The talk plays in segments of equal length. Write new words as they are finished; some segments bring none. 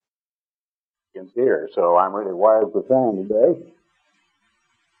significance here, so I'm really wired for sound today.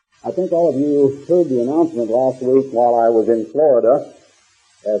 I think all of you heard the announcement last week while I was in Florida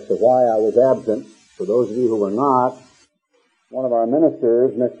as to why I was absent. For those of you who were not, one of our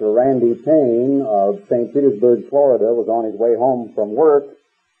ministers, Mr. Randy Payne of St. Petersburg, Florida, was on his way home from work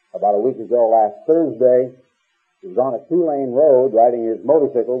about a week ago last Thursday. He was on a two-lane road riding his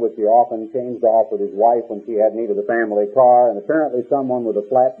motorcycle, which he often changed off with his wife when she had need of the family car, and apparently someone with a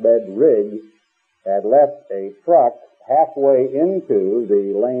flatbed rig had left a truck halfway into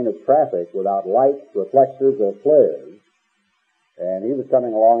the lane of traffic without lights, reflectors, or flares. And he was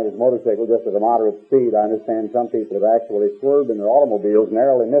coming along in his motorcycle just at a moderate speed. I understand some people have actually swerved in their automobiles,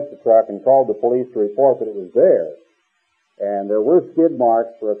 narrowly missed the truck, and called the police to report that it was there. And there were skid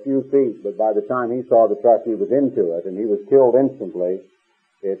marks for a few feet, but by the time he saw the truck, he was into it, and he was killed instantly.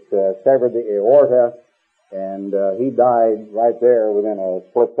 It severed the aorta, and he died right there within a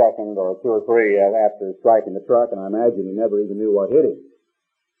split second or two or three after striking the truck, and I imagine he never even knew what hit him.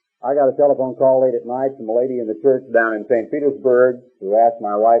 I got a telephone call late at night from a lady in the church down in St. Petersburg who asked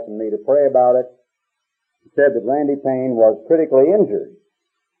my wife and me to pray about it. She said that Randy Payne was critically injured.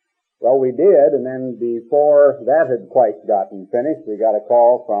 Well, we did, and then before that had quite gotten finished, we got a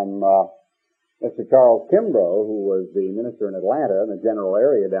call from Mr. Charles Kimbrough, who was the minister in Atlanta, in the general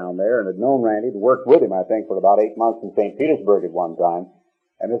area down there, and had known Randy, had worked with him, I think, for about 8 months in St. Petersburg at one time.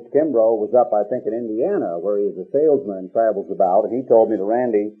 And Mr. Kimbrough was up, I think, in Indiana, where he is a salesman and travels about, and he told me that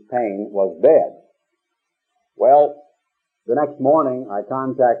Randy Payne was dead. Well, the next morning, I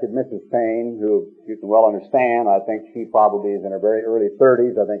contacted Mrs. Payne, who you can well understand. I think she probably is in her very early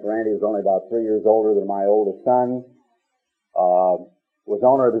 30s. I think Randy was only about 3 years older than my oldest son. Was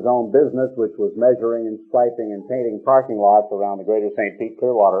owner of his own business, which was measuring and striping and painting parking lots around the greater St. Pete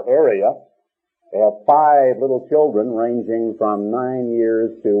Clearwater area. They have 5 little children ranging from 9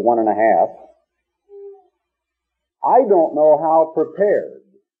 years to 1.5. I don't know how prepared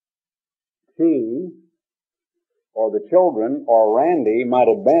she or the children or Randy might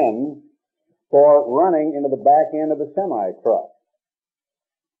have been for running into the back end of the semi-truck.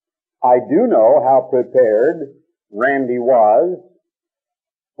 I do know how prepared Randy was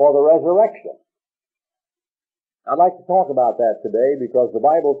for the resurrection. I'd like to talk about that today because the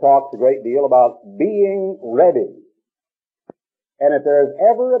Bible talks a great deal about being ready. And if there's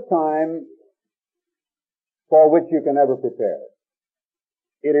ever a time for which you can never prepare,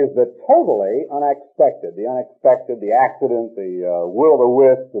 it is the totally unexpected, the accident, the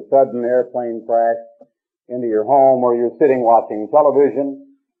will-o-the-wisp, the sudden airplane crash into your home where you're sitting watching television.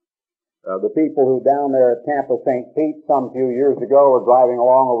 The people who down there at Tampa St. Pete some few years ago were driving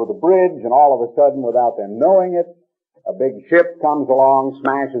along over the bridge, and all of a sudden, without them knowing it, a big ship comes along,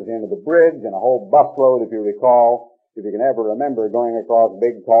 smashes into the bridge, and a whole busload, if you recall, if you can ever remember going across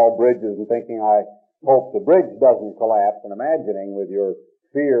big, tall bridges and thinking, I hope the bridge doesn't collapse, and imagining with your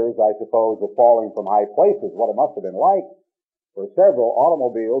fears, I suppose, of falling from high places, what it must have been like for several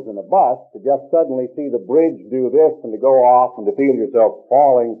automobiles and a bus to just suddenly see the bridge do this and to go off and to feel yourself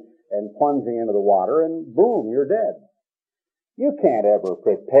falling and plunging into the water, and boom, you're dead. You can't ever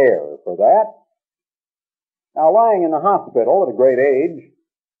prepare for that. Now, lying in the hospital at a great age,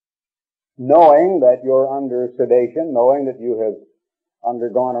 knowing that you're under sedation, knowing that you have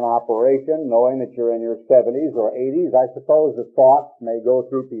undergone an operation, knowing that you're in your 70s or 80s, I suppose the thoughts may go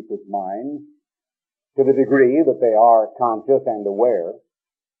through people's minds to the degree that they are conscious and aware.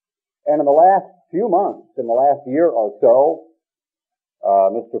 And in the last few months, in the last year or so,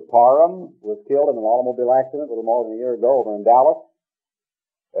 Mr. Parham was killed in an automobile accident a little more than a year ago over in Dallas.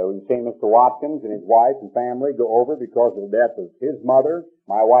 We've seen Mr. Watkins and his wife and family go over because of the death of his mother.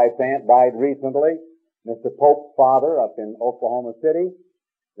 My wife's aunt died recently. Mr. Pope's father up in Oklahoma City.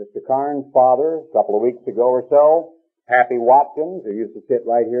 Mr. Carnes' father a couple of weeks ago or so. Pappy Watkins, who used to sit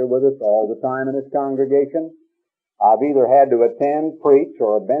right here with us all the time in this congregation. I've either had to attend, preach,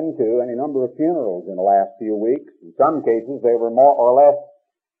 or been to any number of funerals in the last few weeks. In some cases, they were more or less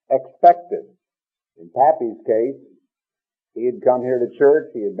expected. In Pappy's case, he had come here to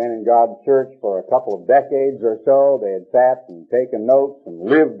church. He had been in God's church for a couple of decades or so. They had sat and taken notes and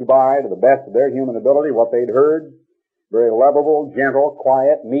lived by, to the best of their human ability, what they'd heard. Very lovable, gentle,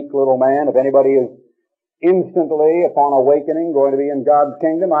 quiet, meek little man. If anybody is instantly, upon awakening, going to be in God's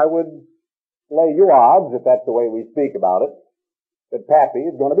kingdom, I would lay you odds, if that's the way we speak about it, that Pappy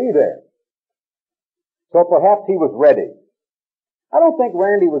is going to be there. So perhaps he was ready. I don't think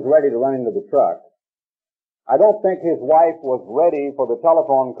Randy was ready to run into the truck. I don't think his wife was ready for the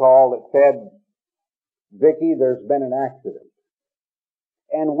telephone call that said, Vicki, there's been an accident.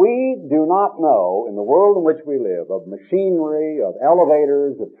 And we do not know, in the world in which we live, of machinery, of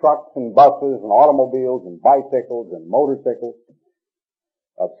elevators, of trucks and buses and automobiles and bicycles and motorcycles,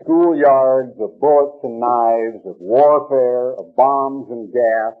 of schoolyards, of bullets and knives, of warfare, of bombs and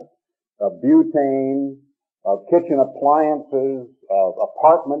gas, of butane, of kitchen appliances, of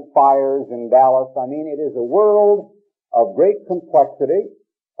apartment fires in Dallas. I mean, it is a world of great complexity,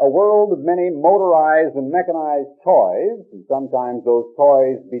 a world of many motorized and mechanized toys, and sometimes those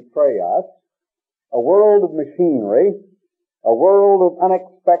toys betray us, a world of machinery, a world of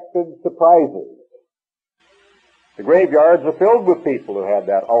unexpected surprises. The graveyards are filled with people who had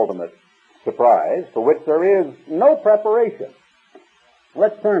that ultimate surprise for which there is no preparation.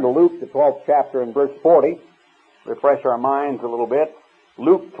 Let's turn to Luke, the 12th chapter and verse 40, refresh our minds a little bit.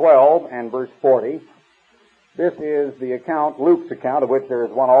 Luke 12 and verse 40. This is the account, Luke's account, of which there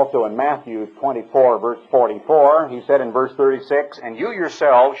is one also in Matthew 24, verse 44. He said in verse 36, and you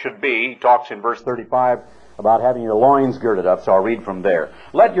yourselves should be, he talks in verse 35 about having your loins girded up, so I'll read from there.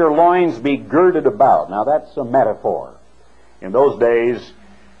 Let your loins be girded about. Now that's a metaphor. In those days,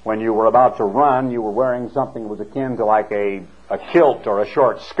 when you were about to run, you were wearing something that was akin to like a kilt or a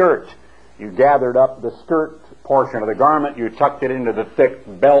short skirt. You gathered up the skirt portion of the garment, you tucked it into the thick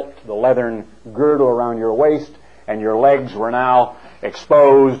belt, the leathern girdle around your waist, and your legs were now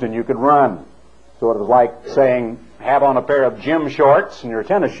exposed and you could run. So it was like saying, have on a pair of gym shorts and your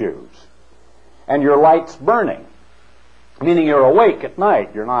tennis shoes. And your light's burning, meaning you're awake at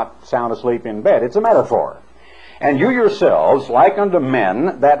night. You're not sound asleep in bed. It's a metaphor. And you yourselves, like unto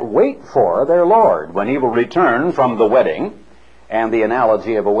men that wait for their Lord, when he will return from the wedding, and the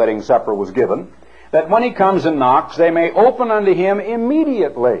analogy of a wedding supper was given, that when he comes and knocks, they may open unto him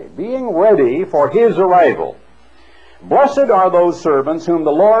immediately, being ready for his arrival. Blessed are those servants whom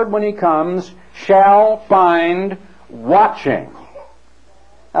the Lord, when he comes, shall find watching.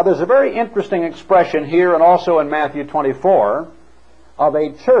 Now, there's a very interesting expression here and also in Matthew 24 of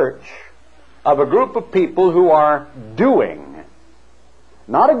a church, of a group of people who are doing,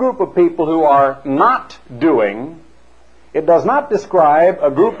 not a group of people who are not doing. It does not describe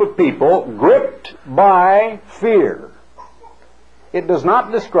a group of people gripped by fear. It does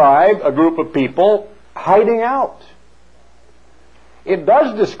not describe a group of people hiding out. It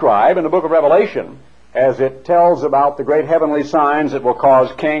does describe, in the book of Revelation, as it tells about the great heavenly signs that will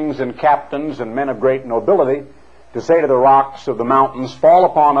cause kings and captains and men of great nobility to say to the rocks of the mountains, fall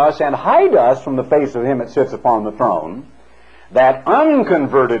upon us and hide us from the face of him that sits upon the throne, that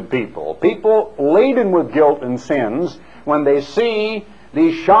unconverted people, people laden with guilt and sins, when they see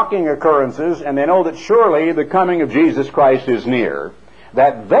these shocking occurrences and they know that surely the coming of Jesus Christ is near,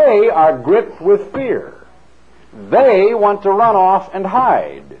 that they are gripped with fear. They want to run off and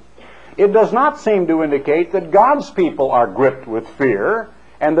hide. It does not seem to indicate that God's people are gripped with fear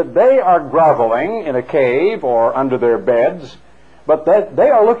and that they are groveling in a cave or under their beds, but that they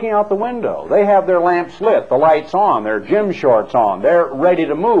are looking out the window. They have their lamps lit, the lights on, their gym shorts on. They're ready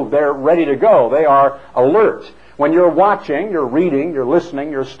to move. They're ready to go. They are alert. When you're watching, you're reading, you're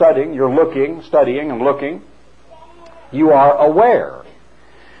listening, you're studying, you're looking, studying and looking, you are aware.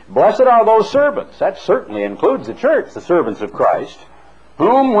 Blessed are those servants. That certainly includes the church, the servants of Christ,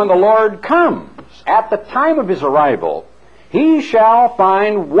 whom when the Lord comes, at the time of his arrival, he shall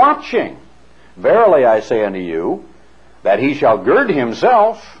find watching. Verily I say unto you, that he shall gird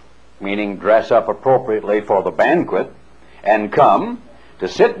himself, meaning dress up appropriately for the banquet, and come to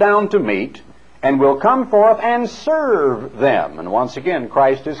sit down to meat, and will come forth and serve them. And once again,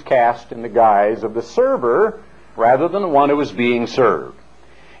 Christ is cast in the guise of the server rather than the one who is being served.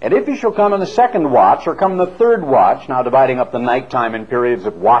 And if he shall come in the second watch, or come in the third watch, now dividing up the nighttime in periods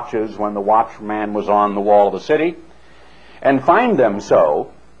of watches when the watchman was on the wall of the city, and find them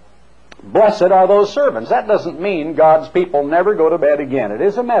so, blessed are those servants. That doesn't mean God's people never go to bed again. It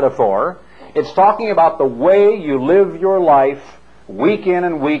is a metaphor. It's talking about the way you live your life week in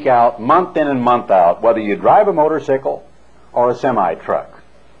and week out, month in and month out, whether you drive a motorcycle or a semi-truck.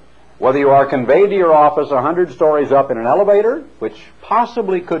 Whether you are conveyed to your office 100 stories up in an elevator, which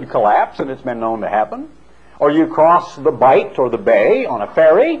possibly could collapse, and it's been known to happen, or you cross the Bight or the bay on a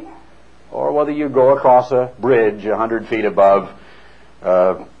ferry, or whether you go across a bridge 100 feet above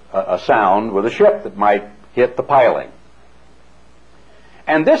a sound with a ship that might hit the piling.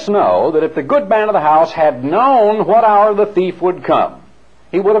 And this know, that if the good man of the house had known what hour the thief would come,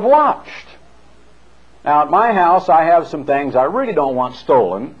 he would have watched. Now, at my house, I have some things I really don't want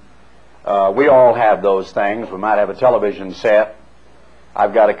stolen. We all have those things. We might have a television set.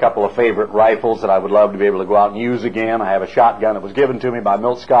 I've got a couple of favorite rifles that I would love to be able to go out and use again. I have a shotgun that was given to me by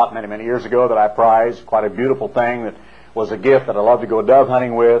Milt Scott many, many years ago that I prize. Quite a beautiful thing that was a gift that I love to go dove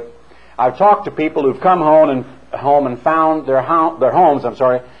hunting with. I've talked to people who've come home and found their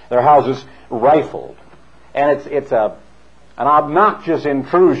houses rifled. And it's an obnoxious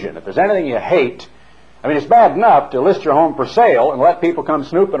intrusion. If there's anything you hate, I mean, it's bad enough to list your home for sale and let people come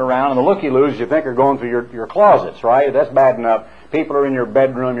snooping around, and the looky-loos you think are going through your closets, right? That's bad enough. People are in your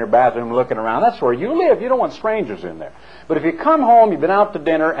bedroom, your bathroom, looking around. That's where you live. You don't want strangers in there. But if you come home, you've been out to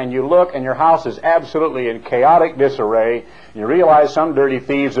dinner, and you look, and your house is absolutely in chaotic disarray, you realize some dirty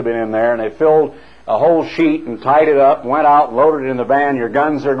thieves have been in there, and they filled a whole sheet and tied it up, went out, and loaded it in the van. Your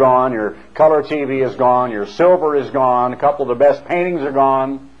guns are gone, your color TV is gone, your silver is gone, a couple of the best paintings are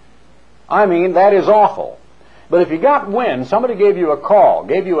gone. I mean, that is awful. But if you got wind, somebody gave you a call,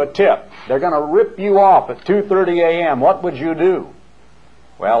 gave you a tip, they're going to rip you off at 2:30 a.m., what would you do?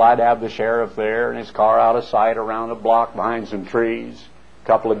 Well, I'd have the sheriff there in his car out of sight around a block behind some trees, a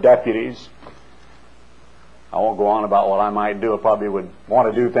couple of deputies. I won't go on about what I might do. I probably would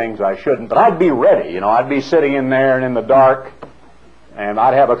want to do things I shouldn't, but I'd be ready. I'd be sitting in there and in the dark, and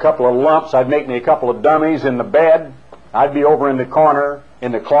I'd have a couple of lumps. I'd make me a couple of dummies in the bed. I'd be over in the corner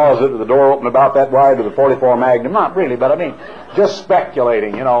in the closet with the door open about that wide with a .44 Magnum. Not really, but I mean, just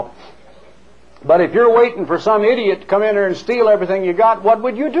speculating, But if you're waiting for some idiot to come in there and steal everything you got, what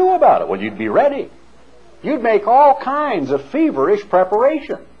would you do about it? Well, you'd be ready. You'd make all kinds of feverish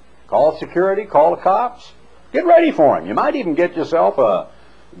preparation. Call security, call the cops. Get ready for him. You might even get yourself a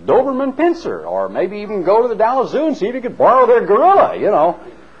Doberman pincer, or maybe even go to the Dallas Zoo and see if you could borrow their gorilla,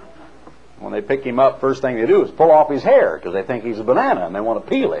 When they pick him up, first thing they do is pull off his hair because they think he's a banana and they want to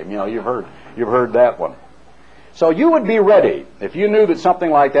peel him. You've heard that one. So you would be ready if you knew that something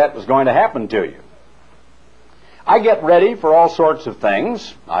like that was going to happen to you. I get ready for all sorts of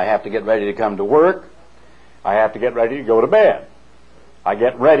things. I have to get ready to come to work. I have to get ready to go to bed. I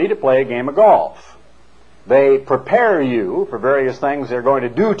get ready to play a game of golf. They prepare you for various things they're going to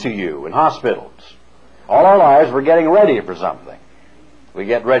do to you in hospitals. All our lives we're getting ready for something. We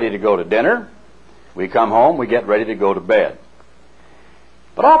get ready to go to dinner. We come home. We get ready to go to bed.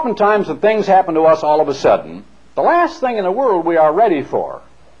 But oftentimes when things happen to us all of a sudden, the last thing in the world we are ready for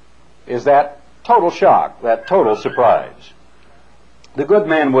is that total shock, that total surprise. The good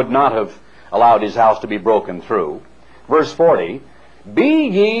man would not have allowed his house to be broken through. Verse 40, "Be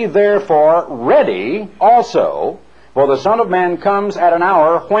ye therefore ready also, for the Son of Man comes at an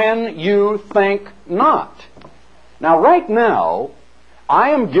hour when you think not." Now, right now,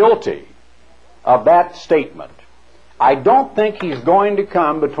 I am guilty of that statement. I don't think he's going to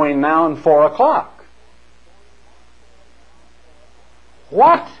come between now and 4 o'clock.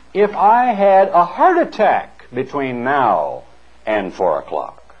 What if I had a heart attack between now and 4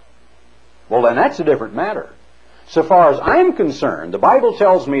 o'clock? Well, then that's a different matter. So far as I'm concerned, the Bible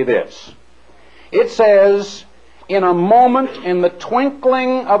tells me this. It says, in a moment, in the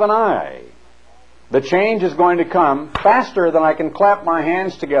twinkling of an eye, the change is going to come faster than I can clap my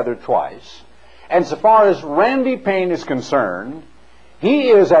hands together twice. And so far as Randy Payne is concerned, he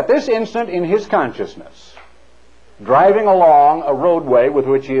is at this instant in his consciousness, driving along a roadway with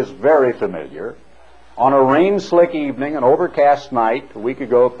which he is very familiar, on a rain-slick evening, an overcast night, a week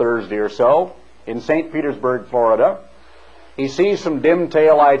ago, Thursday or so, in St. Petersburg, Florida. He sees some dim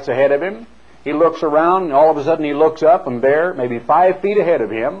taillights ahead of him. He looks around, and all of a sudden he looks up, and there, maybe 5 feet ahead of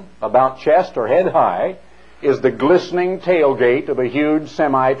him, about chest or head high, is the glistening tailgate of a huge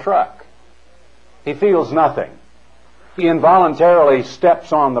semi-truck. He feels nothing. He involuntarily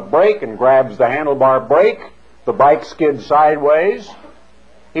steps on the brake and grabs the handlebar brake. The bike skids sideways.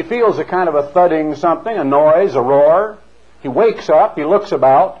 He feels a kind of a thudding something, a noise, a roar. He wakes up, he looks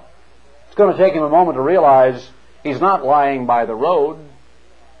about. It's going to take him a moment to realize he's not lying by the road.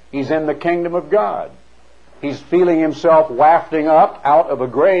 He's in the kingdom of God. He's feeling himself wafting up out of a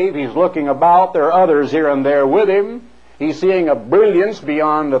grave. He's looking about. There are others here and there with him. He's seeing a brilliance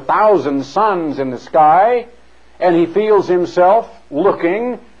beyond 1,000 suns in the sky. And he feels himself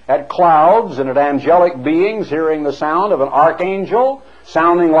looking at clouds and at angelic beings, hearing the sound of an archangel,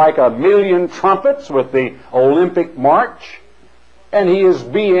 sounding like 1,000,000 trumpets with the Olympic march. And he is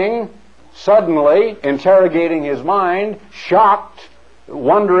being suddenly interrogating his mind, shocked,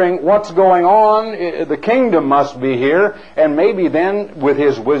 wondering what's going on. The kingdom must be here. And maybe then, with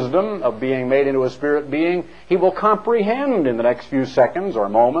his wisdom of being made into a spirit being, he will comprehend in the next few seconds or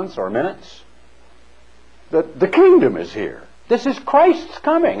moments or minutes that the kingdom is here. This is Christ's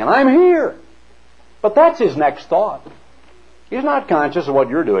coming, and I'm here. But that's his next thought. He's not conscious of what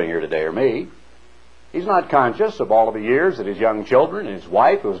you're doing here today or me. He's not conscious of all of the years that his young children and his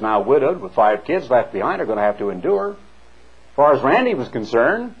wife, who is now widowed with 5 kids left behind, are going to have to endure. As far as Randy was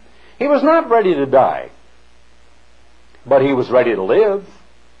concerned, he was not ready to die. but he was ready to live.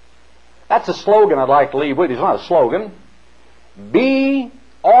 That's a slogan I'd like to leave with you. It's not a slogan. Be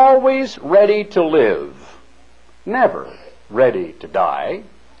always ready to live, never ready to die.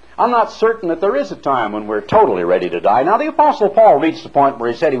 I'm not certain that there is a time when we're totally ready to die. Now, the Apostle Paul reached the point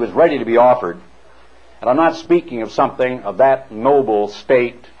where he said he was ready to be offered. And I'm not speaking of something of that noble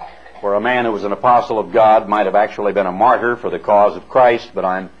state where a man who was an apostle of God might have actually been a martyr for the cause of Christ, but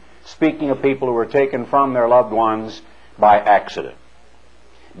I'm speaking of people who were taken from their loved ones by accident.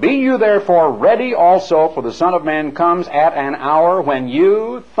 Be you therefore ready also, for the Son of Man comes at an hour when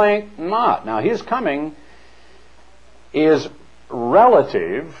you think not. Now, his coming is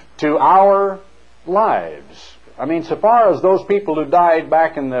relative to our lives. I mean, so far as those people who died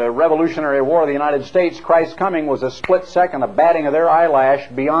back in the Revolutionary War of the United States, Christ's coming was a split second, a batting of their eyelash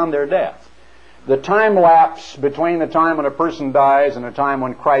beyond their death. The time lapse between the time when a person dies and the time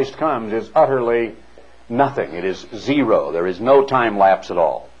when Christ comes is utterly nothing. It is zero. There is no time lapse at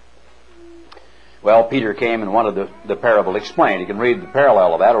all. Well, Peter came and wanted the parable explained. You can read the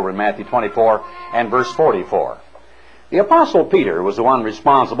parallel of that over in Matthew 24 and verse 44. The Apostle Peter was the one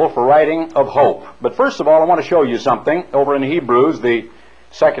responsible for writing of hope. But first of all, I want to show you something over in Hebrews, the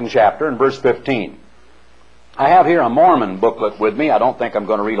 2nd chapter, and verse 15. I have here a Mormon booklet with me. I don't think I'm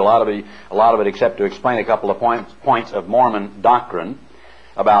going to read a lot of it except to explain a couple of points of Mormon doctrine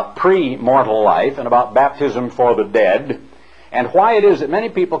about pre-mortal life and about baptism for the dead, and why it is that many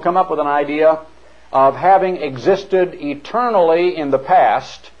people come up with an idea of having existed eternally in the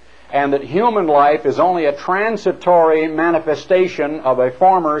past, and that human life is only a transitory manifestation of a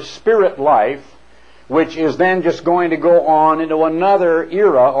former spirit life, which is then just going to go on into another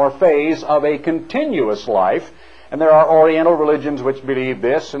era or phase of a continuous life. And there are Oriental religions which believe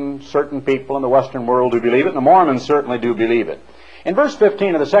this, and certain people in the Western world who believe it, and the Mormons certainly do believe it. In verse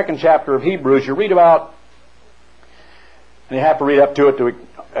 15 of the 2nd chapter of Hebrews, you read about, and you have to read up to it to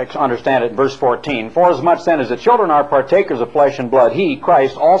understand it in verse 14. For as much then as the children are partakers of flesh and blood, he,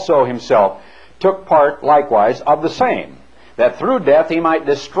 Christ, also himself took part likewise of the same, that through death he might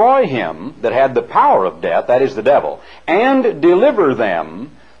destroy him that had the power of death, that is the devil, and deliver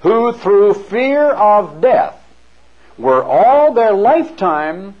them who through fear of death were all their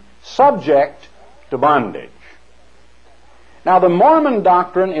lifetime subject to bondage. Now, the Mormon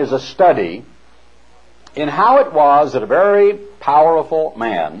doctrine is a study in how it was that a very powerful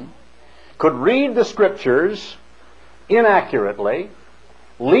man could read the Scriptures inaccurately,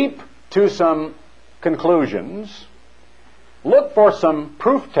 leap to some conclusions, look for some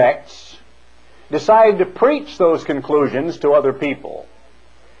proof texts, decide to preach those conclusions to other people,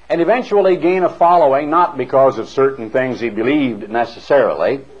 and eventually gain a following, not because of certain things he believed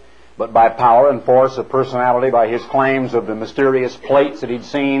necessarily, but by power and force of personality, by his claims of the mysterious plates that he'd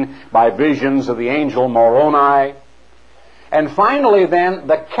seen, by visions of the angel Moroni. And finally then,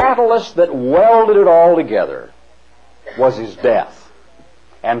 the catalyst that welded it all together was his death.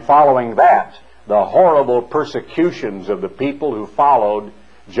 And following that, the horrible persecutions of the people who followed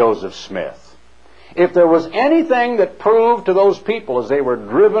Joseph Smith. If there was anything that proved to those people as they were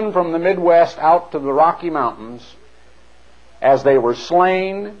driven from the Midwest out to the Rocky Mountains, as they were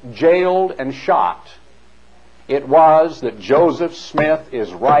slain, jailed, and shot, it was that Joseph Smith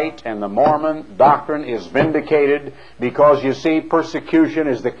is right and the Mormon doctrine is vindicated, because, you see, persecution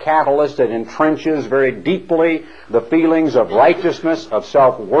is the catalyst that entrenches very deeply the feelings of righteousness, of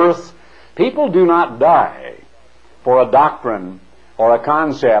self-worth. People do not die for a doctrine or a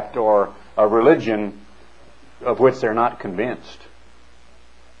concept or a religion of which they're not convinced.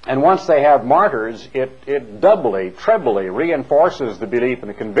 And once they have martyrs, it doubly, trebly reinforces the belief and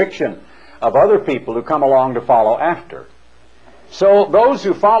the conviction of other people who come along to follow after. So those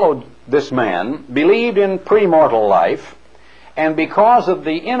who followed this man believed in premortal life, and because of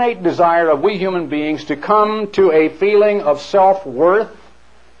the innate desire of we human beings to come to a feeling of self-worth,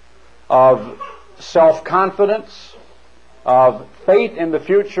 of self-confidence, of faith in the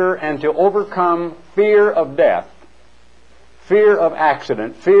future, and to overcome fear of death, fear of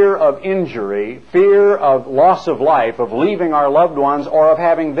accident, fear of injury, fear of loss of life, of leaving our loved ones, or of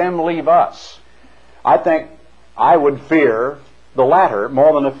having them leave us. I think I would fear the latter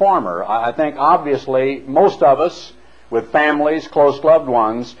more than the former. I think obviously most of us with families, close loved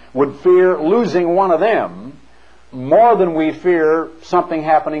ones, would fear losing one of them more than we fear something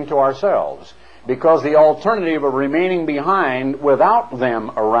happening to ourselves, because the alternative of remaining behind without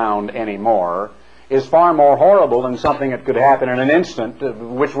them around anymore is far more horrible than something that could happen in an instant of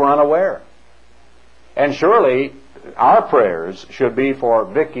which we're unaware. And surely our prayers should be for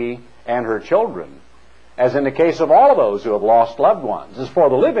Vicky and her children, as in the case of all of those who have lost loved ones. As for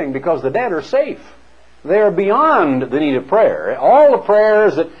the living, because the dead are safe. They're beyond the need of prayer. All the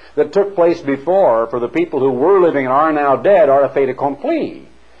prayers that took place before for the people who were living and are now dead are a fait accompli.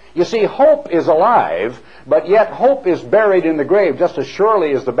 You see, hope is alive, but yet hope is buried in the grave just as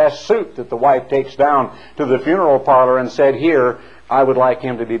surely as the best suit that the wife takes down to the funeral parlor and said, "Here, I would like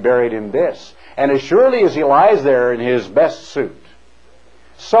him to be buried in this." And as surely as he lies there in his best suit,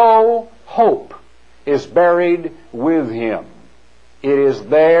 so hope is buried with him. It is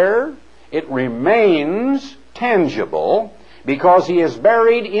there. It remains tangible because he is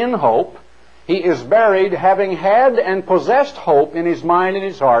buried in hope. He is buried having had and possessed hope in his mind and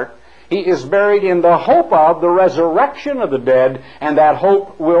his heart. He is buried in the hope of the resurrection of the dead, and that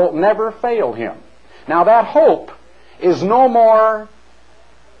hope will never fail him. Now that hope is no more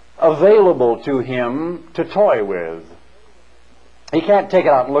available to him to toy with. He can't take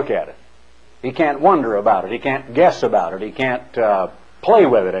it out and look at it. He can't wonder about it. He can't guess about it. He can't play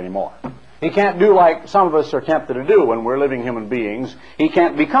with it anymore. He can't do like some of us are tempted to do when we're living human beings. He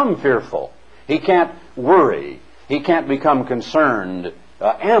can't become fearful. He can't worry. He can't become concerned.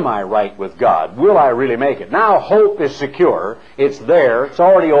 Am I right with God? Will I really make it? Now hope is secure. It's there. It's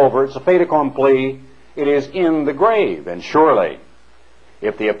already over. It's a fait accompli. It is in the grave. And surely,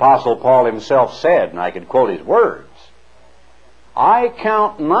 if the Apostle Paul himself said, and I could quote his words, "I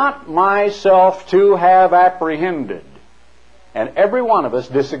count not myself to have apprehended." And every one of us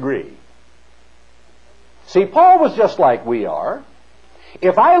disagree. See, Paul was just like we are.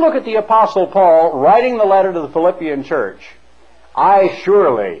 If I look at the Apostle Paul writing the letter to the Philippian church, I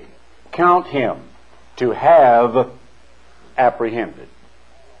surely count him to have apprehended.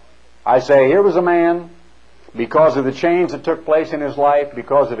 I say, here was a man, because of the change that took place in his life,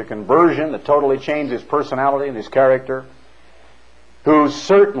 because of the conversion that totally changed his personality and his character, who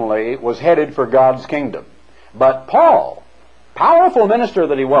certainly was headed for God's kingdom. But Paul, powerful minister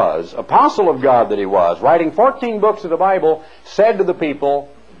that he was, apostle of God that he was, writing 14 books of the Bible, said to the people,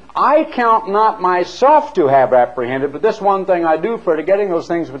 "I count not myself to have apprehended, but this one thing I do, for to getting those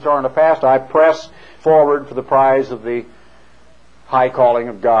things which are in the past, I press forward for the prize of the high calling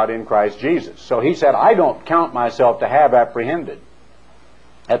of God in Christ Jesus." So he said, I don't count myself to have apprehended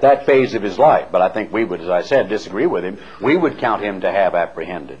at that phase of his life. But I think we would, as I said, disagree with him. We would count him to have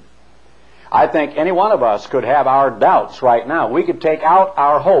apprehended. I think any one of us could have our doubts right now. We could take out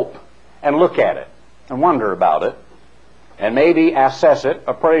our hope and look at it and wonder about it and maybe assess it,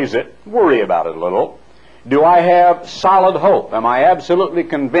 appraise it, worry about it a little. Do I have solid hope? Am I absolutely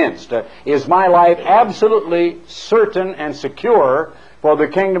convinced? Is my life absolutely certain and secure for the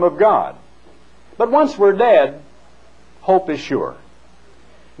kingdom of God? But once we're dead, hope is sure.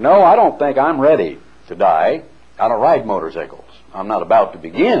 No, I don't think I'm ready to die. I don't ride motorcycles. I'm not about to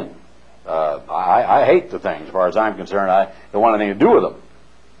begin. I hate the things. As far as I'm concerned, I don't want anything to do with them.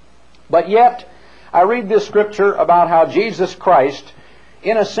 But yet, I read this scripture about how Jesus Christ,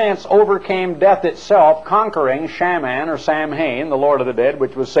 in a sense, overcame death itself, conquering Shaman or Samhain, the Lord of the Dead,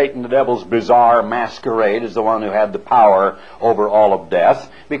 which was Satan the devil's bizarre masquerade as the one who had the power over all of death,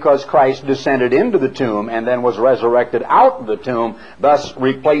 because Christ descended into the tomb and then was resurrected out of the tomb, thus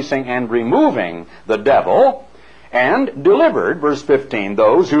replacing and removing the devil, and delivered, verse 15,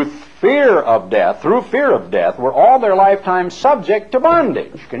 those who through fear of death, were all their lifetime subject to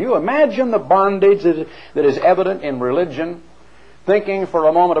bondage. Can you imagine the bondage that is evident in religion? Thinking for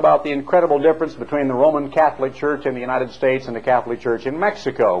a moment about the incredible difference between the Roman Catholic Church in the United States and the Catholic Church in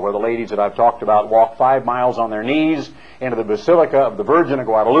Mexico, where the ladies that I've talked about walk 5 miles on their knees into the Basilica of the Virgin of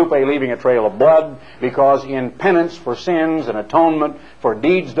Guadalupe, leaving a trail of blood, because in penance for sins and atonement for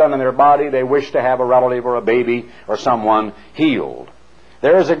deeds done in their body, they wish to have a relative or a baby or someone healed.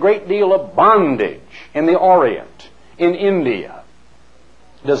 There is a great deal of bondage in the Orient, in India.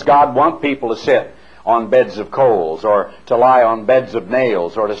 Does God want people to sit on beds of coals, or to lie on beds of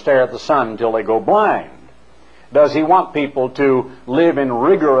nails, or to stare at the sun until they go blind? Does he want people to live in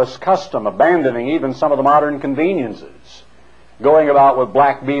rigorous custom, abandoning even some of the modern conveniences, going about with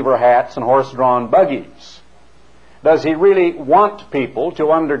black beaver hats and horse-drawn buggies? Does he really want people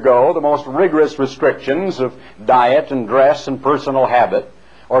to undergo the most rigorous restrictions of diet and dress and personal habit,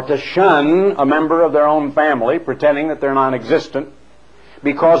 or to shun a member of their own family, pretending that they're non-existent,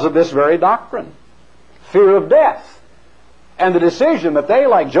 because of this very doctrine? Fear of death. And the decision that they,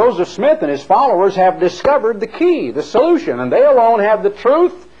 like Joseph Smith and his followers, have discovered the key, the solution, and they alone have the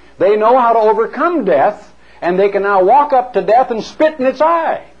truth. They know how to overcome death, and they can now walk up to death and spit in its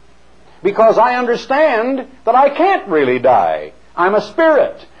eye. Because I understand that I can't really die. I'm a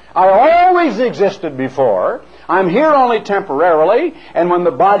spirit. I always existed before. I'm here only temporarily, and when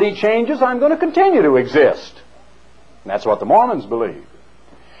the body changes, I'm going to continue to exist. And that's what the Mormons believe.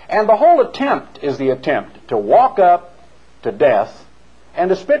 And the whole attempt is the attempt to walk up to death and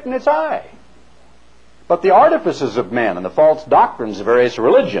to spit in its eye. But the artifices of men and the false doctrines of various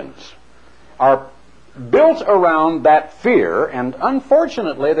religions are built around that fear, and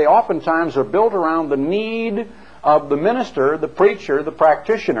unfortunately they oftentimes are built around the need of the minister, the preacher, the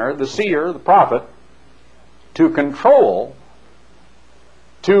practitioner, the seer, the prophet, to control,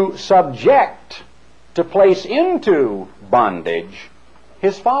 to subject, to place into bondage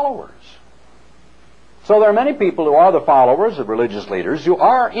his followers. So there are many people who are the followers of religious leaders who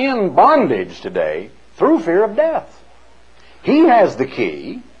are in bondage today through fear of death. He has the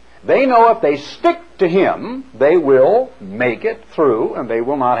key. They know if they stick to him, they will make it through and they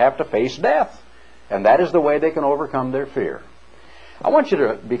will not have to face death. And that is the way they can overcome their fear. I want you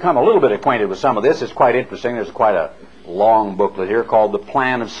to become a little bit acquainted with some of this. It's quite interesting. There's quite a long booklet here called The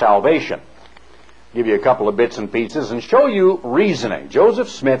Plan of Salvation. Give you a couple of bits and pieces and show you reasoning, Joseph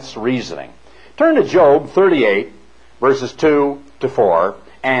Smith's reasoning. Turn to Job 38, verses 2 to 4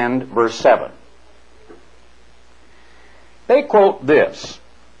 and verse 7. They quote this.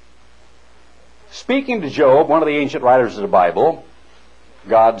 Speaking to Job, one of the ancient writers of the Bible,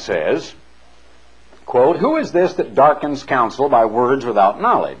 God says, quote, "Who is this that darkens counsel by words without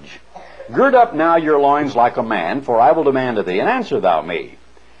knowledge? Gird up now your loins like a man, for I will demand of thee, and answer thou me.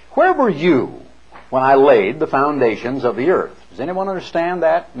 Where were you when I laid the foundations of the earth?" Does anyone understand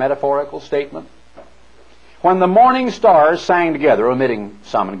that metaphorical statement? When the morning stars sang together, omitting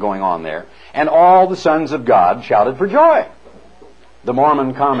some and going on there, and all the sons of God shouted for joy. The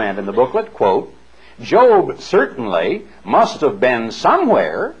Mormon comment in the booklet, quote, "Job certainly must have been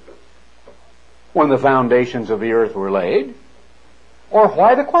somewhere when the foundations of the earth were laid. Or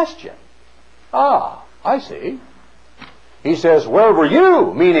why the question?" Ah, I see. He says, "Where were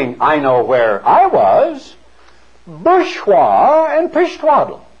you?" Meaning, I know where I was. Bourgeois and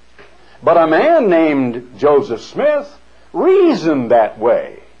pishtwaddle. But a man named Joseph Smith reasoned that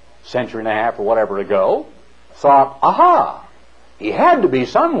way, century and a half or whatever ago, thought, aha, he had to be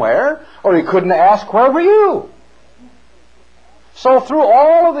somewhere, or he couldn't ask, "Where were you?" So through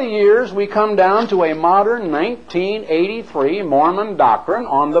all of the years, we come down to a modern 1983 Mormon doctrine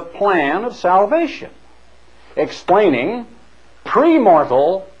on the plan of salvation, explaining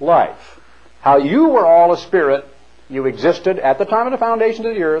premortal life, how you were all a spirit, you existed at the time of the foundation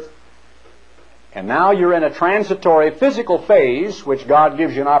of the earth, and now you're in a transitory physical phase, which God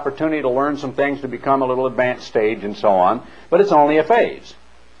gives you an opportunity to learn some things to become a little advanced stage and so on, but it's only a phase.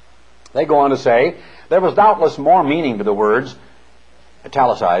 They go on to say, there was doubtless more meaning to the words,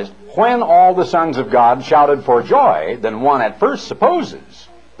 italicized, "when all the sons of God shouted for joy," than one at first supposes.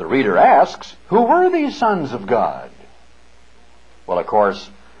 The reader asks, who were these sons of God? Well, of course,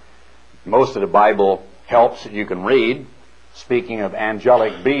 most of the Bible helps that you can read, speaking of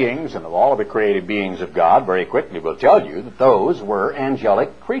angelic beings and of all of the created beings of God, very quickly will tell you that those were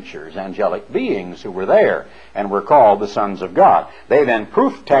angelic creatures, angelic beings who were there and were called the sons of God. They then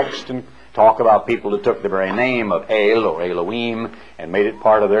proof text and talk about people who took the very name of El or Elohim and made it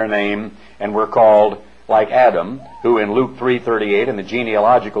part of their name and were called like Adam, who in Luke 3:38 in the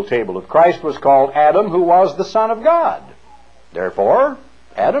genealogical table of Christ was called Adam, who was the Son of God. Therefore,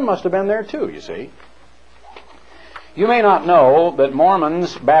 Adam must have been there too, you see. You may not know that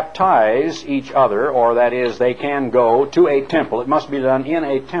Mormons baptize each other, or that is, they can go to a temple. It must be done in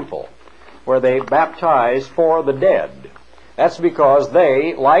a temple, where they baptize for the dead. That's because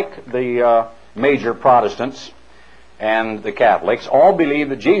they, like the major Protestants and the Catholics, all believe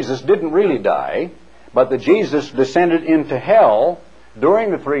that Jesus didn't really die, but that Jesus descended into hell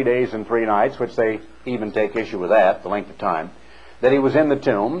during the 3 days and 3 nights, which they even take issue with that, the length of time, that he was in the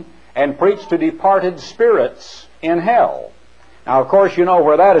tomb, and preached to departed spirits in hell. Now, of course, you know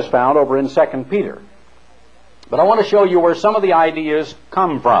where that is found, over in 2 Peter. But I want to show you where some of the ideas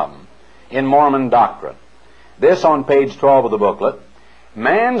come from in Mormon doctrine. This on page 12 of the booklet.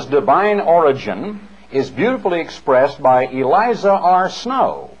 Man's divine origin is beautifully expressed by Eliza R.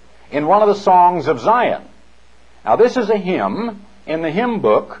 Snow in one of the Songs of Zion. Now, this is a hymn in the hymn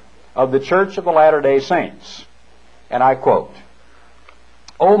book of the Church of the Latter-day Saints. And I quote,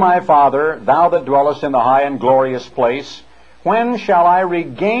 "O my Father, thou that dwellest in the high and glorious place, when shall I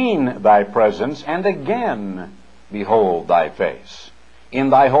regain thy presence and again behold thy face? In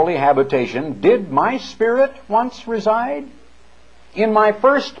thy holy habitation did my spirit once reside? In my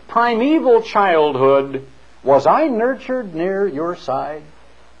first primeval childhood was I nurtured near your side?"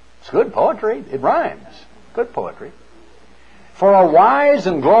 It's good poetry. It rhymes. Good poetry. "For a wise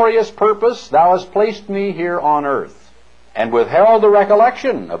and glorious purpose thou hast placed me here on earth, and withheld the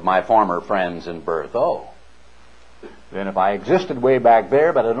recollection of my former friends in birth." Oh, Then if I existed way back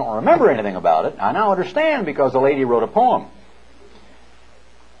there, but I don't remember anything about it, I now understand because the lady wrote a poem.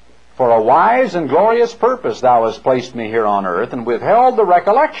 For a wise and glorious purpose thou hast placed me here on earth, and withheld the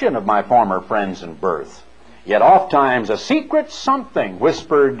recollection of my former friends and birth. Yet oft times a secret something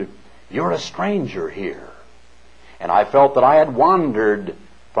whispered, you're a stranger here. And I felt that I had wandered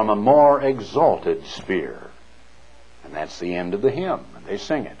from a more exalted sphere. And that's the end of the hymn, and they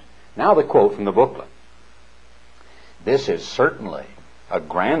sing it. Now the quote from the booklet. This is certainly a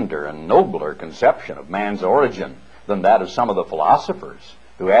grander and nobler conception of man's origin than that of some of the philosophers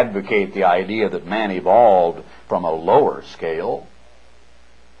who advocate the idea that man evolved from a lower scale.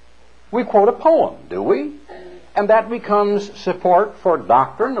 We quote a poem, do we? And that becomes support for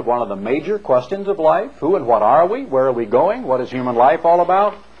doctrine of one of the major questions of life. Who and what are we? Where are we going? What is human life all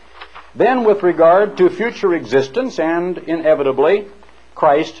about? Then with regard to future existence and, inevitably,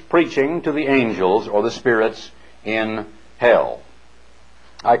 Christ preaching to the angels or the spirits in hell.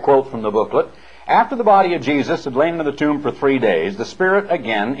 I quote from the booklet, after the body of Jesus had lain in the tomb for 3 days, the Spirit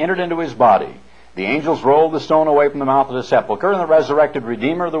again entered into his body. The angels rolled the stone away from the mouth of the sepulchre, and the resurrected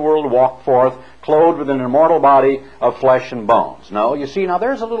Redeemer of the world walked forth, clothed with an immortal body of flesh and bones. No, you see, now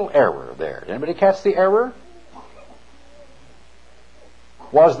there's a little error there. Did anybody catch the error?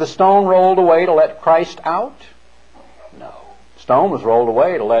 Was the stone rolled away to let Christ out? No. The stone was rolled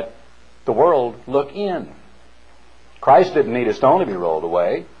away to let the world look in. Christ didn't need a stone to be rolled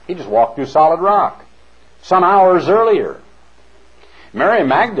away. He just walked through solid rock. Some hours earlier, Mary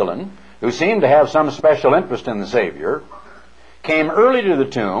Magdalene, who seemed to have some special interest in the Savior, came early to the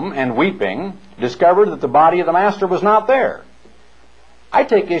tomb and, weeping, discovered that the body of the Master was not there. I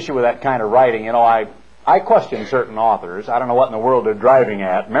take issue with that kind of writing. You know, I question certain authors. I don't know what in the world they're driving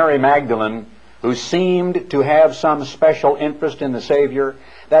at. Mary Magdalene, who seemed to have some special interest in the Savior,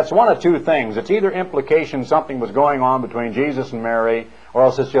 that's one of two things. It's either implication something was going on between Jesus and Mary, or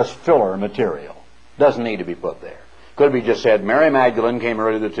else it's just filler material. Doesn't need to be put there. Could be just said, Mary Magdalene came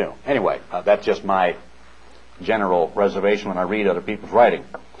early to the tomb. Anyway, that's just my general reservation when I read other people's writing.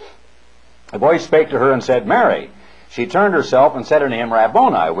 The voice spake to her and said, Mary. She turned herself and said unto him,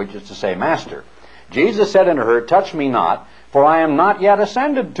 Rabboni, which is to say, Master. Jesus said unto her, Touch me not, for I am not yet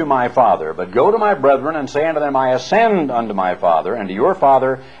ascended to my Father, but go to my brethren and say unto them, I ascend unto my Father, and to your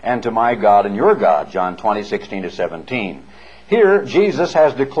Father, and to my God and your God. John 20:16-17. Here, Jesus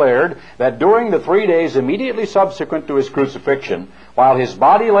has declared that during the 3 days immediately subsequent to his crucifixion, while his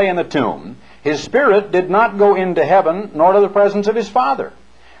body lay in the tomb, his spirit did not go into heaven nor to the presence of his Father.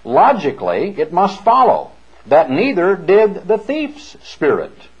 Logically, it must follow that neither did the thief's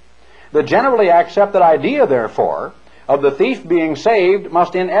spirit. The generally accepted idea, therefore, of the thief being saved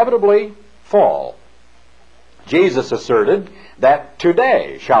must inevitably fall. Jesus asserted that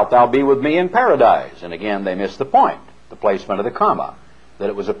today shalt thou be with me in paradise. And again, they missed the point, the placement of the comma, that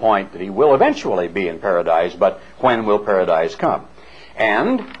it was a point that he will eventually be in paradise, but when will paradise come?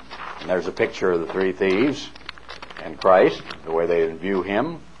 And there's a picture of the three thieves and Christ, the way they view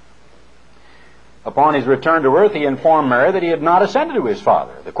him. Upon his return to earth, he informed Mary that he had not ascended to his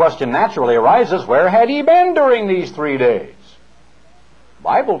Father. The question naturally arises, where had he been during these 3 days? The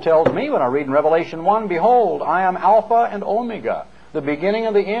Bible tells me when I read in Revelation 1, Behold, I am Alpha and Omega, the beginning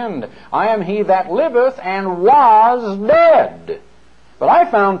and the end. I am he that liveth and was dead. But I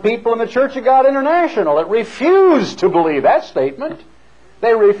found people in the Church of God International that refused to believe that statement.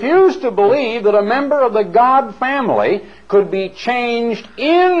 They refused to believe that a member of the God family could be changed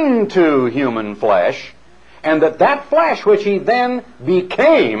into human flesh, and that that flesh which he then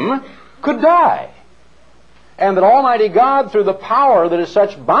became could die. And that Almighty God, through the power that is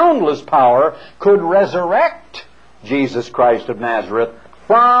such boundless power, could resurrect Jesus Christ of Nazareth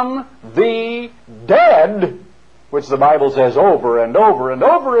from the dead, which the Bible says over and over and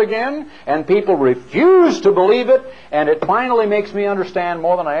over again, and people refuse to believe it, and it finally makes me understand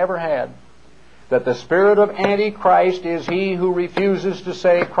more than I ever had that the spirit of Antichrist is he who refuses to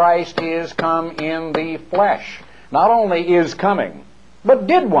say Christ is come in the flesh. Not only is coming, but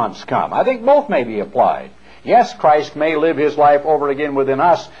did once come. I think both may be applied. Yes, Christ may live his life over again within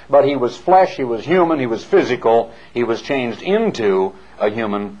us, but he was flesh, he was human, he was physical, he was changed into a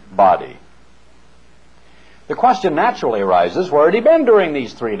human body. The question naturally arises, where had he been during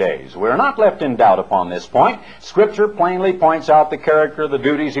these 3 days? We're not left in doubt upon this point. Scripture plainly points out the character, the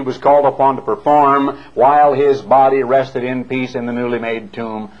duties he was called upon to perform while his body rested in peace in the newly made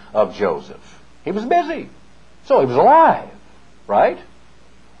tomb of Joseph. He was busy, so he was alive, right?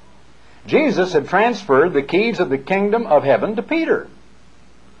 Jesus had transferred the keys of the kingdom of heaven to Peter.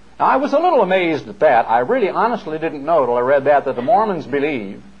 Now, I was a little amazed at that. I really honestly didn't know till I read that the Mormons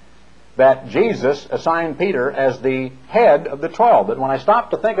believe that Jesus assigned Peter as the head of the 12. But when I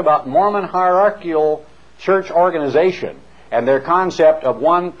stop to think about Mormon hierarchical church organization and their concept of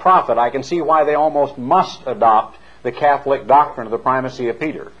one prophet, I can see why they almost must adopt the Catholic doctrine of the primacy of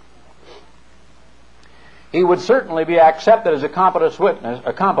Peter. He would certainly be accepted as a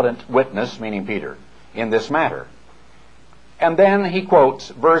competent witness, meaning Peter, in this matter. And then he quotes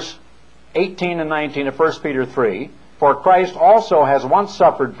verse 18 and 19 of 1 Peter 3, "For Christ also has once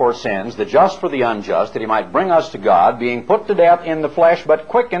suffered for sins, the just for the unjust, that he might bring us to God, being put to death in the flesh, but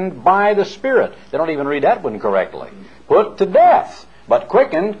quickened by the Spirit." They don't even read that one correctly. Put to death, but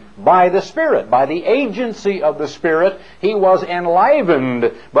quickened by the Spirit. By the agency of the Spirit, he was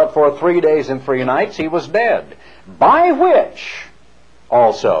enlivened, but for 3 days and 3 nights he was dead. By which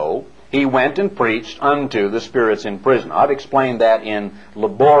also he went and preached unto the spirits in prison. I've explained that in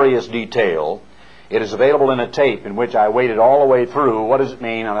laborious detail. It is available in a tape in which I waded all the way through. What does it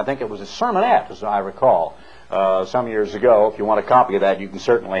mean? And I think it was a sermonette, as I recall, some years ago. If you want a copy of that, you can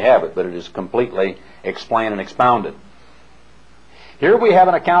certainly have it, but it is completely explained and expounded. Here we have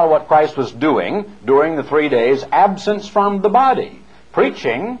an account of what Christ was doing during the 3 days' absence from the body,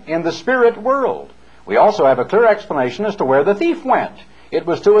 preaching in the spirit world. We also have a clear explanation as to where the thief went. It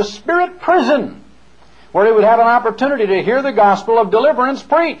was to a spirit prison, where he would have an opportunity to hear the gospel of deliverance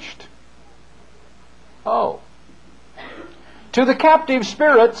preached. Oh. To the captive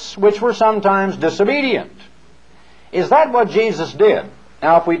spirits, which were sometimes disobedient. Is that what Jesus did?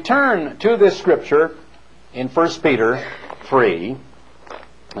 Now, if we turn to this scripture in 1 Peter 3,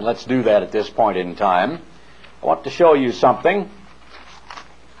 and let's do that at this point in time, I want to show you something.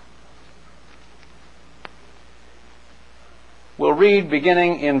 We'll read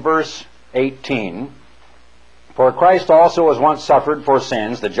beginning in verse 18. "For Christ also has once suffered for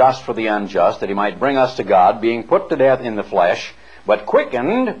sins, the just for the unjust, that he might bring us to God, being put to death in the flesh, but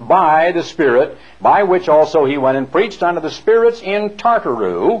quickened by the Spirit, by which also he went and preached unto the spirits in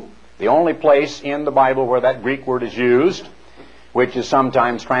Tartaru," the only place in the Bible where that Greek word is used, which is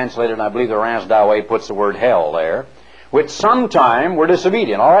sometimes translated, and I believe the Ransdoway puts the word hell there, "which sometime were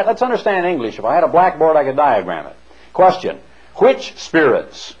disobedient." All right, let's understand English. If I had a blackboard, I could diagram it. Question: which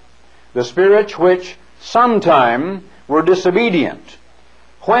spirits? The spirits which sometime were disobedient.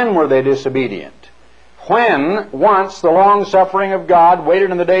 When were they disobedient? When once the long-suffering of God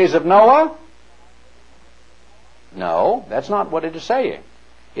waited in the days of Noah? No, that's not what it is saying.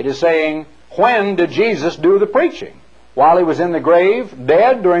 It is saying, when did Jesus do the preaching? While he was in the grave,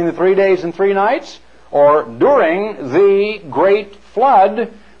 dead during the 3 days and 3 nights? Or during the great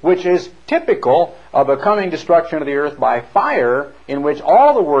flood, which is typical of a coming destruction of the earth by fire, in which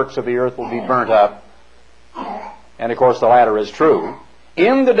all the works of the earth will be burnt up? And of course the latter is true.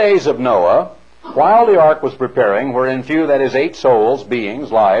 In the days of Noah, while the ark was preparing, wherein few, that is 8 souls,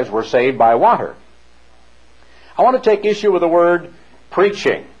 beings, lives, were saved by water. I want to take issue with the word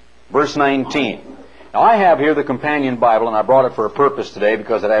preaching. Verse 19. Now I have here the companion Bible, and I brought it for a purpose today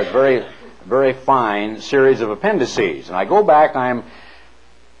because it has very, very fine series of appendices. And I go back, I'm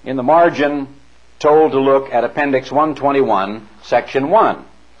in the margin told to look at Appendix 121, Section 1.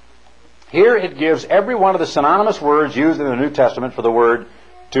 Here it gives every one of the synonymous words used in the New Testament for the word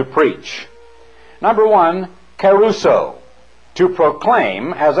to preach. Number 1, keruso, to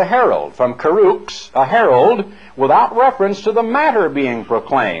proclaim as a herald. From kerux, a herald, without reference to the matter being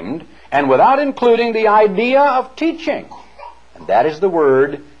proclaimed, and without including the idea of teaching. And that is the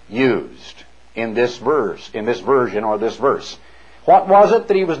word used in this verse, in this version or this verse. What was it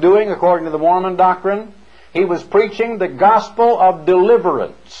that he was doing according to the Mormon doctrine? He was preaching the gospel of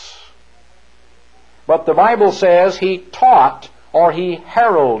deliverance. But the Bible says he taught or he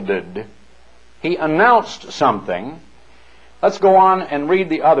heralded. He announced something. Let's go on and read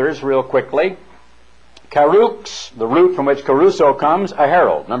the others real quickly. Kerux, the root from which keruso comes, a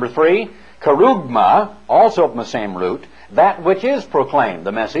herald. Number 3, kerugma, also from the same root, that which is proclaimed,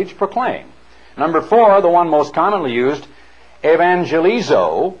 the message proclaimed. Number 4, the one most commonly used,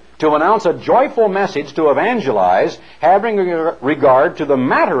 evangelizo, to announce a joyful message, to evangelize, having regard to the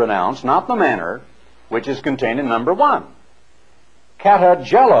matter announced, not the manner, which is contained in number 1.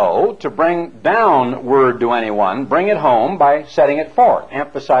 Katagello, to bring down word to anyone, bring it home by setting it forth,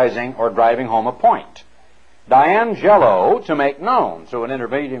 emphasizing or driving home a point. Diangelo, to make known, so an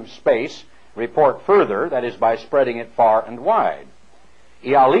intermediate space, report further, that is by spreading it far and wide.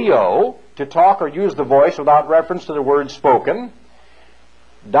 Ialio, to talk or use the voice without reference to the word spoken.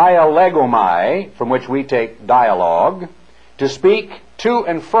 Dialegomai, from which we take dialogue, to speak to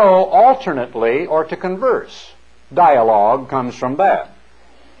and fro alternately or to converse. Dialogue comes from that.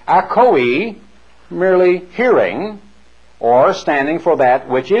 Akoi, merely hearing. or standing for that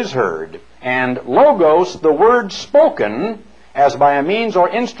which is heard. And logos, the word spoken, as by a means or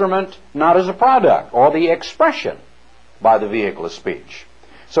instrument, not as a product, or the expression by the vehicle of speech.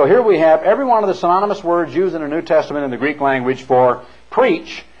 So here we have every one of the synonymous words used in the New Testament in the Greek language for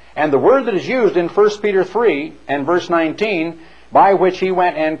preach, and the word that is used in 1 Peter 3 and verse 19, by which he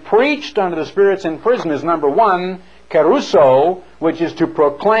went and preached unto the spirits in prison, is number one, kerusso, which is to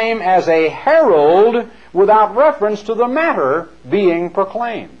proclaim as a herald without reference to the matter being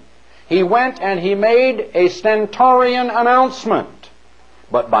proclaimed. He went and he made a stentorian announcement,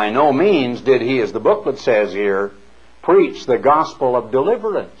 but by no means did he, as the booklet says here, preach the gospel of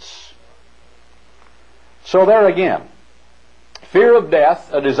deliverance. So there again, fear of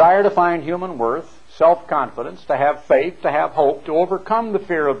death, a desire to find human worth, self-confidence, to have faith, to have hope, to overcome the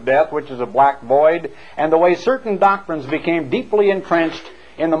fear of death, which is a black void, and the way certain doctrines became deeply entrenched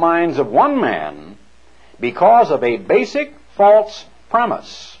in the minds of one man because of a basic false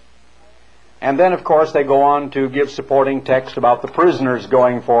premise. And then, of course, they go on to give supporting text about the prisoners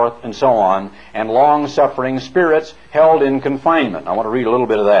going forth and so on, and long-suffering spirits held in confinement. I want to read a little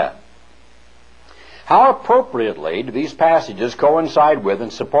bit of that. How appropriately do these passages coincide with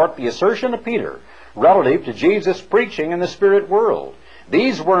and support the assertion of Peter relative to Jesus preaching in the spirit world?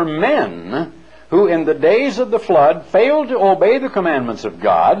 These were men who in the days of the flood failed to obey the commandments of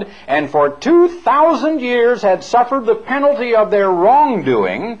God, and for 2,000 years had suffered the penalty of their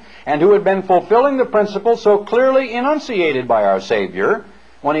wrongdoing, and who had been fulfilling the principle so clearly enunciated by our Savior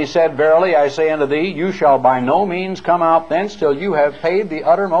when he said, Verily I say unto thee, you shall by no means come out thence till you have paid the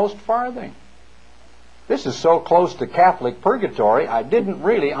uttermost farthing. This is so close to Catholic purgatory, I didn't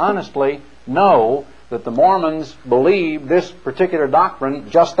really honestly know that the Mormons believed this particular doctrine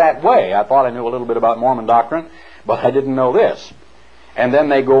just that way. I thought I knew a little bit about Mormon doctrine, but I didn't know this. And then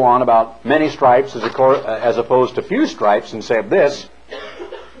they go on about many stripes as opposed to few stripes and say this: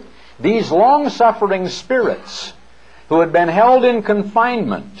 these long-suffering spirits who had been held in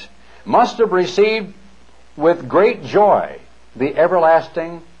confinement must have received with great joy the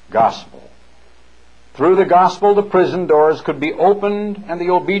everlasting gospel. Through the gospel, the prison doors could be opened, and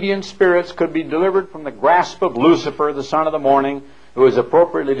the obedient spirits could be delivered from the grasp of Lucifer, the son of the morning, who is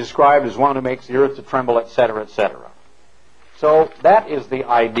appropriately described as one who makes the earth to tremble, etc., etc. So that is the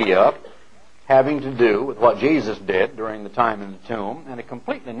idea having to do with what Jesus did during the time in the tomb, and it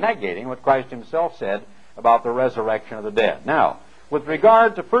completely negating what Christ himself said about the resurrection of the dead. Now, with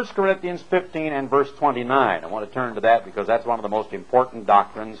regard to 1 Corinthians 15 and verse 29, I want to turn to that because that's one of the most important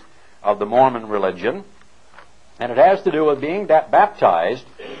doctrines of the Mormon religion, and it has to do with being baptized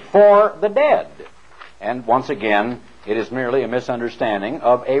for the dead. And once again, it is merely a misunderstanding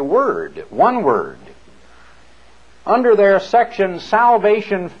of a word, one word. Under their section,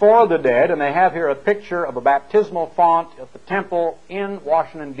 Salvation for the Dead, and they have here a picture of a baptismal font at the temple in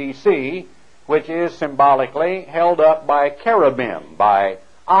Washington, D.C., which is symbolically held up by cherubim, by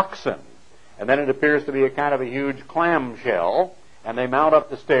oxen. And then it appears to be a kind of a huge clamshell, and they mount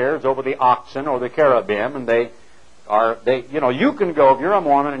up the stairs over the oxen or the cherubim, and you can go, if you're a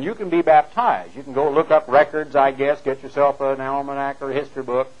Mormon, and you can be baptized. You can go look up records, I guess, get yourself an almanac or a history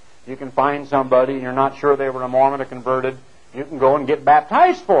book. You can find somebody, and you're not sure they were a Mormon or converted. You can go and get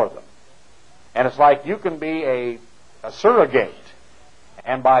baptized for them. And it's like you can be a surrogate.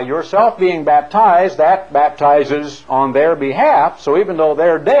 And by yourself being baptized, that baptizes on their behalf. So even though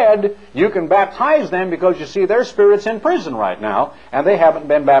they're dead, you can baptize them because you see their spirit's in prison right now, and they haven't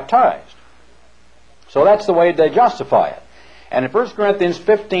been baptized. So that's the way they justify it. And in 1 Corinthians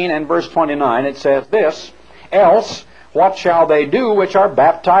 15 and verse 29, it says this: else what shall they do which are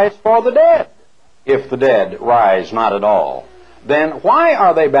baptized for the dead, if the dead rise not at all? Then why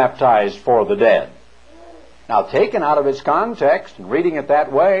are they baptized for the dead? Now, taken out of its context and reading it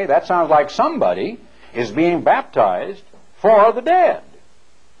that way, that sounds like somebody is being baptized for the dead.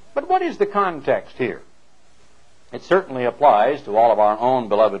 But what is the context here? It certainly applies to all of our own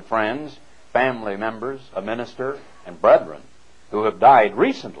beloved friends, family members, a minister, and brethren who have died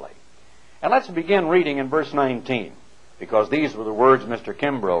recently. And let's begin reading in verse 19, because these were the words Mr.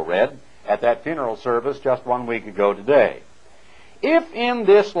 Kimbrough read at that funeral service just 1 week ago today. If in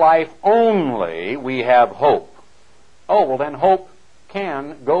this life only we have hope, well then hope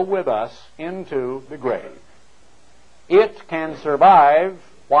can go with us into the grave. It can survive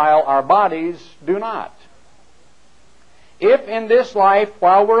while our bodies do not. If in this life,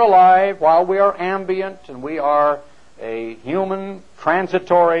 while we're alive, while we are ambient and we are a human,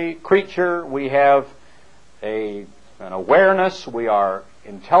 transitory creature, we have an awareness, we are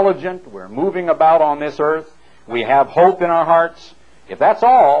intelligent, we're moving about on this earth, we have hope in our hearts. If that's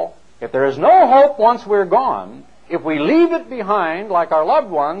all, if there is no hope once we're gone, if we leave it behind like our loved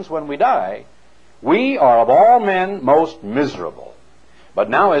ones when we die, we are of all men most miserable. But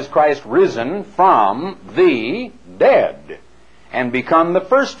now is Christ risen from the dead, and become the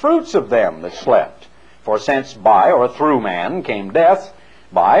first fruits of them that slept. For since by or through man came death,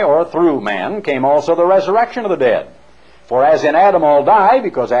 by or through man came also the resurrection of the dead. For as in Adam all die,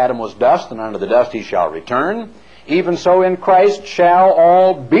 because Adam was dust, and unto the dust he shall return, even so in Christ shall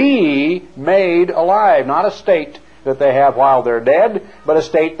all be made alive. Not a state that they have while they're dead, but a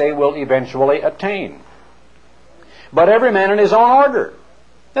state they will eventually attain. But every man in his own order.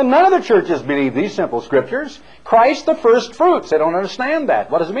 And none of the churches believe these simple scriptures. Christ the first fruits. They don't understand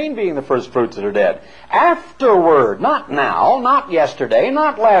that. What does it mean being the first fruits that are dead? Afterward, not now, not yesterday,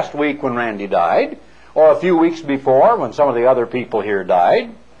 not last week when Randy died, or a few weeks before when some of the other people here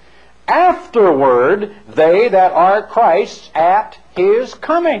died. Afterward, they that are Christ's at his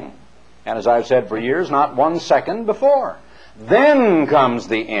coming. And as I've said for years, not 1 second before. Then comes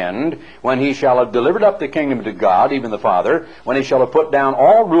the end, when he shall have delivered up the kingdom to God, even the Father, when he shall have put down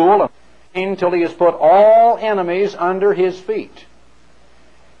all rule and reign till he has put all enemies under his feet.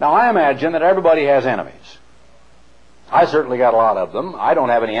 Now I imagine that everybody has enemies. I certainly got a lot of them. I don't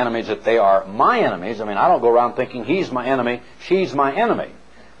have any enemies that they are my enemies. I mean, I don't go around thinking he's my enemy, she's my enemy.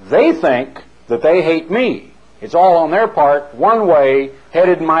 They think that they hate me. It's all on their part, one way,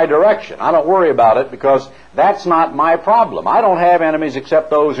 headed in my direction. I don't worry about it because that's not my problem. I don't have enemies except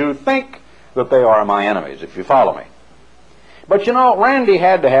those who think that they are my enemies, if you follow me. But you know, Randy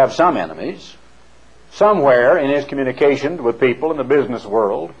had to have some enemies somewhere in his communication with people in the business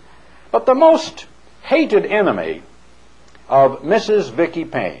world. But the most hated enemy of Mrs. Vicky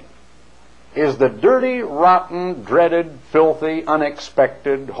Payne is the dirty, rotten, dreaded, filthy,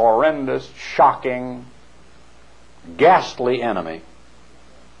 unexpected, horrendous, shocking, ghastly enemy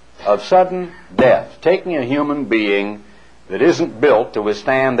of sudden death, taking a human being that isn't built to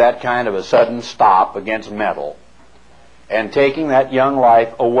withstand that kind of a sudden stop against metal, and taking that young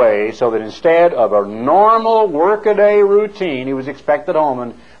life away so that instead of a normal workaday routine, he was expected home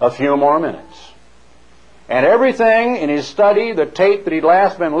in a few more minutes. And everything in his study, the tape that he'd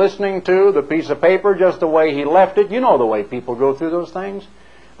last been listening to, the piece of paper, just the way he left it, you know the way people go through those things.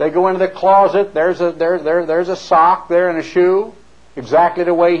 They go into the closet, there's a sock there and a shoe, exactly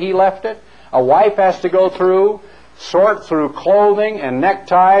the way he left it. A wife has to go through, sort through clothing and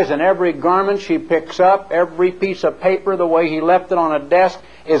neckties and every garment she picks up, every piece of paper, the way he left it on a desk,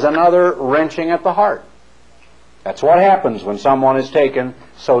 is another wrenching at the heart. That's what happens when someone is taken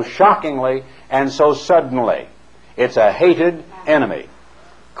so shockingly and so suddenly. It's a hated enemy.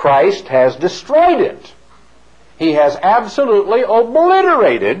 Christ has destroyed it. He has absolutely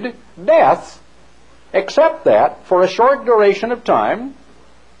obliterated death, except that for a short duration of time,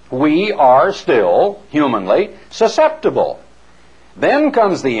 we are still, humanly, susceptible. Then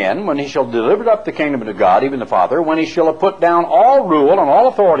comes the end, when he shall deliver up the kingdom to God, even the Father, when he shall have put down all rule and all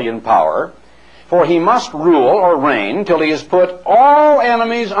authority and power, for he must rule or reign till he has put all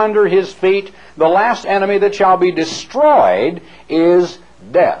enemies under his feet. The last enemy that shall be destroyed is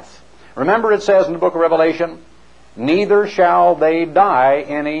death. Remember it says in the book of Revelation, neither shall they die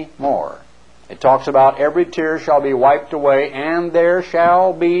any more. It talks about every tear shall be wiped away, and there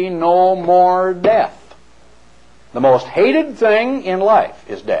shall be no more death. The most hated thing in life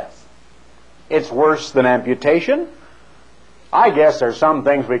is death. It's worse than amputation. I guess there's some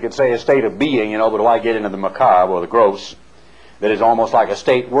things we could say a state of being, but why get into the macabre or the gross, that is almost like a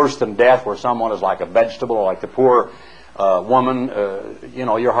state worse than death, where someone is like a vegetable, or like the poor woman,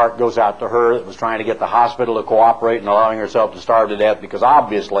 your heart goes out to her that was trying to get the hospital to cooperate and allowing herself to starve to death because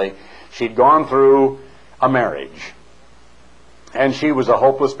obviously she'd gone through a marriage and she was a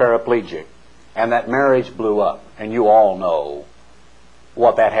hopeless paraplegic, and that marriage blew up, and you all know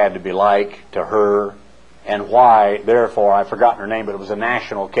what that had to be like to her, and why, therefore, I've forgotten her name, but it was a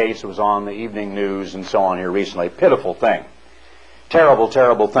national case. It was on the evening news and so on here recently. Pitiful thing. Terrible,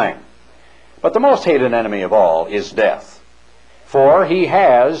 terrible thing. But the most hated enemy of all is death. For he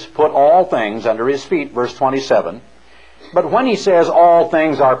has put all things under his feet, verse 27. But when he says all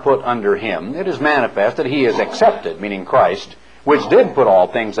things are put under him, it is manifest that he is accepted, meaning Christ, which did put all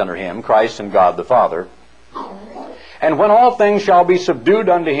things under him, Christ and God the Father. And when all things shall be subdued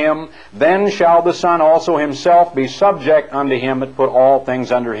unto him, then shall the Son also himself be subject unto him that put all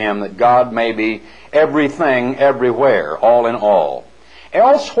things under him, that God may be everything everywhere, all in all.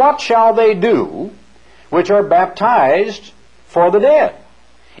 Else what shall they do which are baptized for the dead?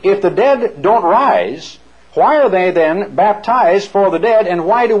 If the dead don't rise, Why are they then baptized for the dead, and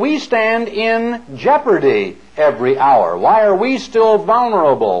why do we stand in jeopardy every hour? Why are we still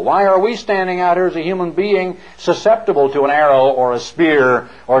vulnerable? Why are we standing out here as a human being susceptible to an arrow or a spear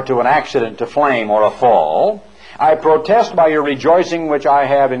or to an accident, to flame or a fall? I protest by your rejoicing which I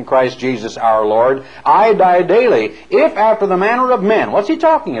have in Christ Jesus our Lord. I die daily, if after the manner of men. What's he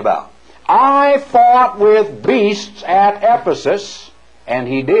talking about? I fought with beasts at Ephesus, and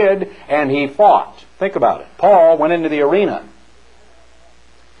he did, and he fought. Think about it. Paul went into the arena.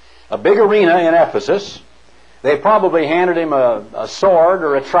 A big arena in Ephesus. They probably handed him a sword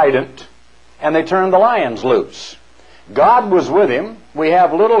or a trident, and they turned the lions loose. God was with him. We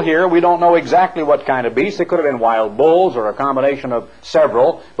have little here. We don't know exactly what kind of beasts. They could have been wild bulls or a combination of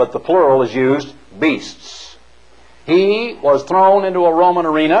several, but the plural is used, beasts. He was thrown into a Roman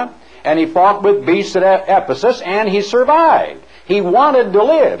arena, and he fought with beasts at Ephesus, and he survived. He wanted to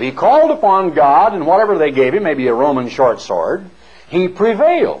live. He called upon God, and whatever they gave him, maybe a Roman short sword, he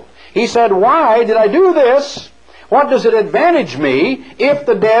prevailed. He said, why did I do this? What does it advantage me if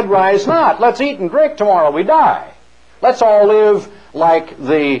the dead rise not? Let's eat and drink, tomorrow we die. Let's all live like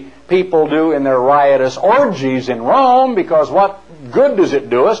the people do in their riotous orgies in Rome, because what good does it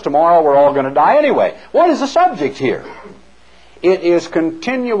do us? Tomorrow we're all going to die anyway. What is the subject here? It is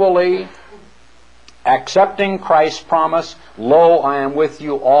continually accepting Christ's promise, lo, I am with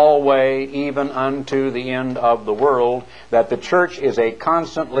you always, even unto the end of the world, that the church is a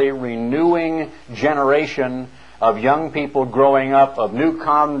constantly renewing generation of young people growing up, of new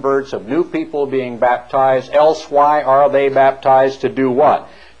converts, of new people being baptized. Else why are they baptized? To do what?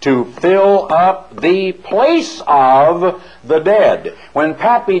 To fill up the place of the dead. When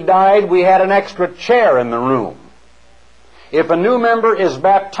Pappy died, we had an extra chair in the room. If a new member is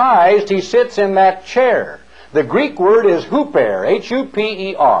baptized, he sits in that chair. The Greek word is huper,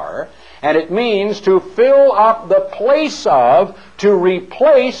 H-U-P-E-R, and it means to fill up the place of, to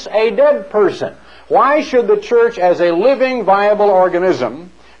replace a dead person. Why should the church, as a living, viable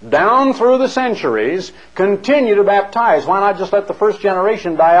organism, down through the centuries, continue to baptize? Why not just let the first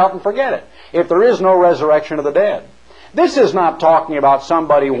generation die out and forget it, if there is no resurrection of the dead? This is not talking about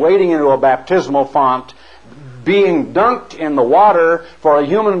somebody wading into a baptismal font, being dunked in the water for a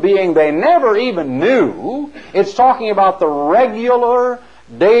human being they never even knew. It's talking about the regular,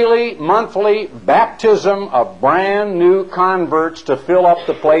 daily, monthly baptism of brand new converts to fill up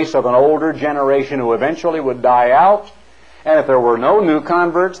the place of an older generation who eventually would die out. And if there were no new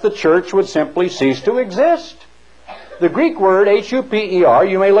converts, the church would simply cease to exist. The Greek word, H-U-P-E-R,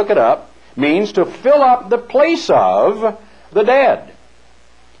 you may look it up, means to fill up the place of the dead.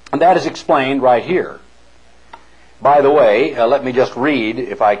 And that is explained right here. By the way, let me just read,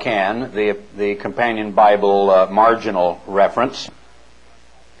 if I can, the Companion Bible marginal reference.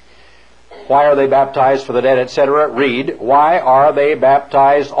 Why are they baptized for the dead, etc.? Read, why are they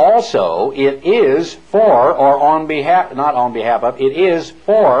baptized also? It is for, or on behalf, not on behalf of, it is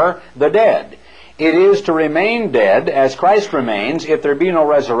for the dead. It is to remain dead as Christ remains if there be no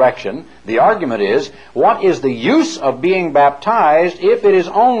resurrection. The argument is, what is the use of being baptized if it is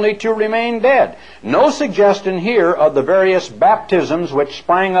only to remain dead? No suggestion here of the various baptisms which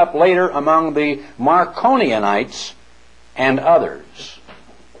sprang up later among the Marcionites and others.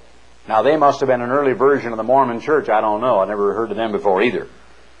 Now, they must have been an early version of the Mormon church. I don't know. I never heard of them before either.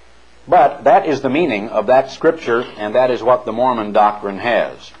 But that is the meaning of that scripture, and that is what the Mormon doctrine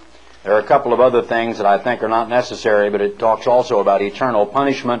has. There are a couple of other things that I think are not necessary, but it talks also about eternal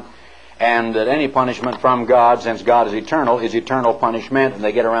punishment, and that any punishment from God, since God is eternal punishment, and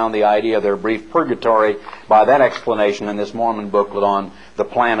they get around the idea of their brief purgatory by that explanation in this Mormon booklet on the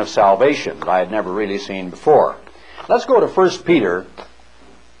plan of salvation that I had never really seen before. Let's go to 1 Peter,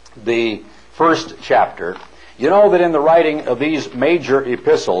 the first chapter. You know that in the writing of these major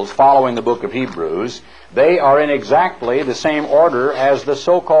epistles following the book of Hebrews, they are in exactly the same order as the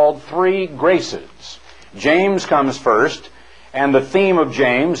so-called three graces. James comes first, and the theme of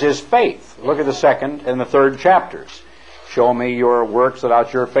James is faith. Look at the second and the third chapters. Show me your works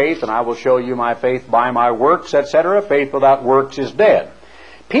without your faith, and I will show you my faith by my works, etc. Faith without works is dead.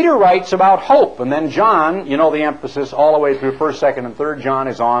 Peter writes about hope, and then John, you know the emphasis all the way through 1st, 2nd, and 3rd John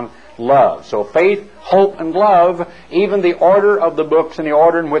is on love. So faith, hope, and love, even the order of the books and the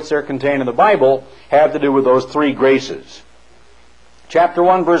order in which they're contained in the Bible, have to do with those three graces. Chapter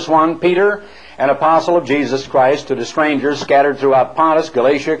 1, verse 1, Peter, an apostle of Jesus Christ, to the strangers scattered throughout Pontus,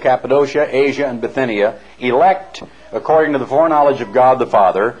 Galatia, Cappadocia, Asia, and Bithynia, elect according to the foreknowledge of God the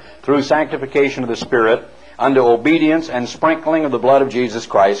Father, through sanctification of the Spirit, unto obedience and sprinkling of the blood of Jesus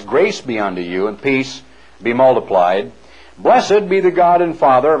Christ, grace be unto you, and peace be multiplied. Blessed be the God and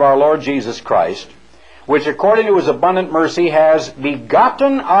Father of our Lord Jesus Christ, which according to his abundant mercy has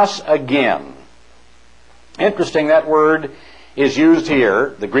begotten us again. Interesting, that word is used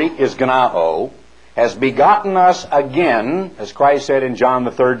here. The Greek is gennao, has begotten us again, as Christ said in John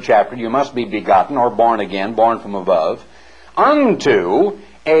the 3rd chapter, you must be begotten or born again, born from above, unto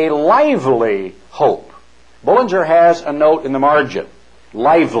a lively hope. Bullinger has a note in the margin.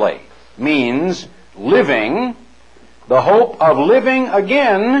 Lively means living, the hope of living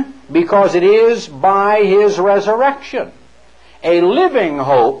again, because it is by his resurrection. A living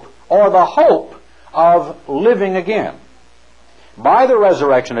hope, or the hope of living again. By the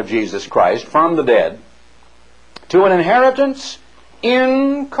resurrection of Jesus Christ from the dead, to an inheritance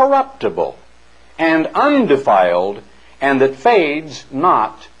incorruptible and undefiled, and that fades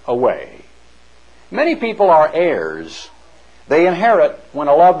not away. Many people are heirs. They inherit when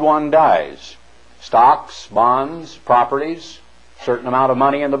a loved one dies. Stocks, bonds, properties, certain amount of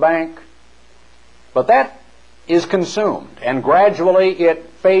money in the bank. But that is consumed, and gradually it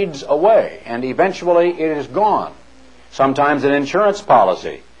fades away, and eventually it is gone. Sometimes an insurance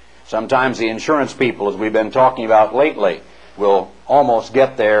policy. Sometimes the insurance people, as we've been talking about lately, will almost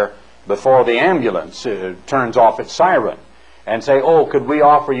get there before the ambulance turns off its siren and say, oh, could we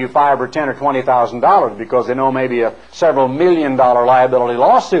offer you $5,000 or $10,000 or $20,000, because they know maybe a several $million-dollar liability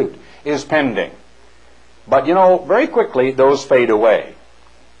lawsuit is pending. But you know, very quickly those fade away.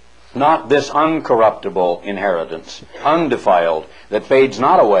 Not this uncorruptible inheritance, undefiled, that fades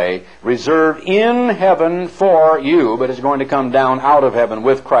not away, reserved in heaven for you, but is going to come down out of heaven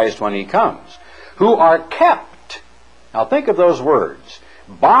with Christ when he comes, who are kept, now think of those words,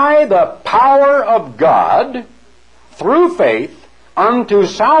 by the power of God, through faith, unto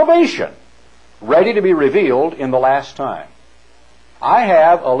salvation, ready to be revealed in the last time. I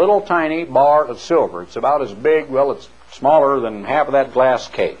have a little tiny bar of silver. It's about as big, well, it's smaller than half of that glass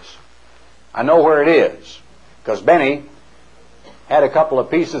case. I know where it is, because Benny had a couple of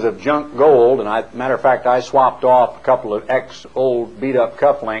pieces of junk gold, and matter of fact, I swapped off a couple of old beat-up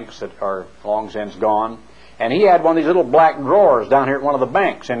cufflinks that are long since gone, and he had one of these little black drawers down here at one of the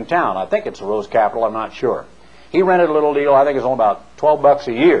banks in town. I think it's the Rose Capitol, I'm not sure. He rented a little deal, I think it's only about $12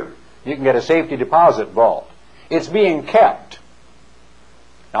 a year. You can get a safety deposit vault. It's being kept.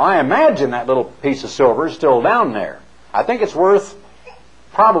 Now, I imagine that little piece of silver is still down there. I think it's worth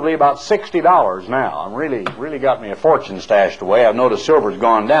probably about $60 now. I'm really got me a fortune stashed away. I've noticed silver's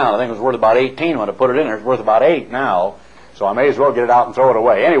gone down. I think it was worth about $18 when I put it in there. It's worth about $8 now, so I may as well get it out and throw it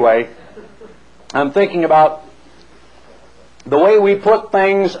away. Anyway, I'm thinking about the way we put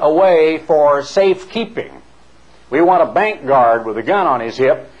things away for safekeeping. We want a bank guard with a gun on his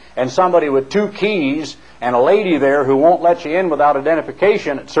hip and somebody with 2 keys and a lady there who won't let you in without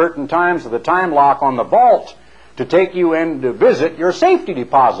identification at certain times of the time lock on the vault to take you in to visit your safety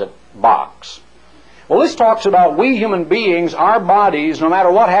deposit box. Well, this talks about we human beings, our bodies, no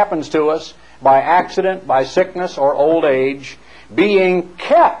matter what happens to us, by accident, by sickness, or old age, being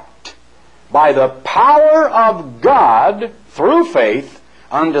kept by the power of God through faith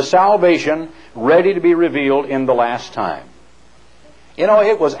unto salvation, ready to be revealed in the last time. You know,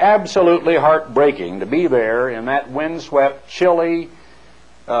 it was absolutely heartbreaking to be there in that windswept, chilly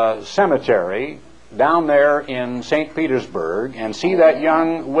cemetery down there in St. Petersburg and see that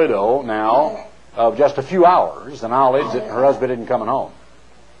young widow now of just a few hours, the knowledge that her husband isn't coming home,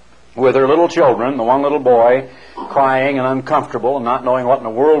 with her little children, the one little boy crying and uncomfortable and not knowing what in the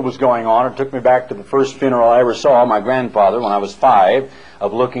world was going on. It took me back to the first funeral I ever saw my grandfather when I was 5,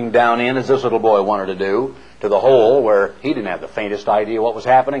 of looking down in, as this little boy wanted to do, to the hole where he didn't have the faintest idea what was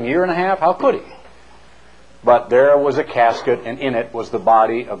happening. A year and a half, how could he? But there was a casket, and in it was the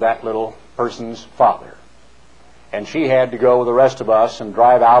body of that little person's father. And she had to go with the rest of us and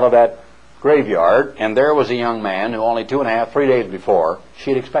drive out of that graveyard, and there was a young man who only 2.5, 3 days before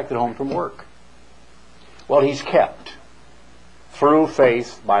she had expected home from work. Well, he's kept through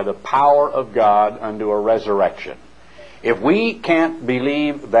faith by the power of God unto a resurrection. If we can't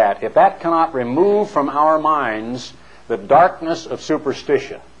believe that, if that cannot remove from our minds the darkness of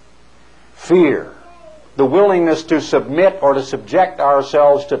superstition, fear, the willingness to submit or to subject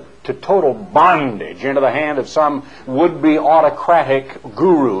ourselves to total bondage into the hand of some would-be autocratic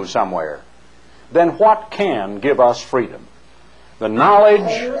guru somewhere, then what can give us freedom? The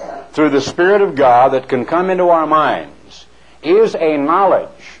knowledge through the Spirit of God that can come into our minds is a knowledge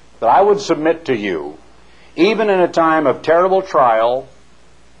that I would submit to you, even in a time of terrible trial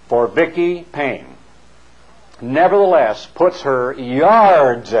for Vicki Payne, nevertheless puts her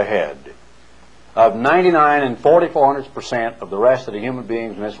yards ahead of 99 and 4400% of the rest of the human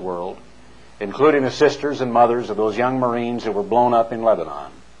beings in this world, including the sisters and mothers of those young Marines who were blown up in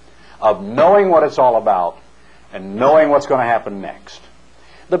Lebanon. of knowing what it's all about and knowing what's going to happen next.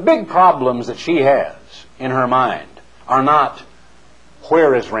 The big problems that she has in her mind are not,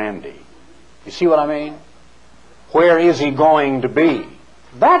 where is Randy? You see what I mean? Where is he going to be?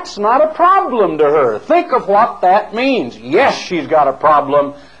 That's not a problem to her. Think of what that means. Yes, she's got a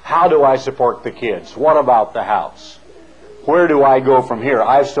problem. How do I support the kids? What about the house? Where do I go from here?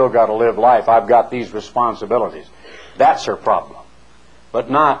 I've still got to live life. I've got these responsibilities. That's her problem. But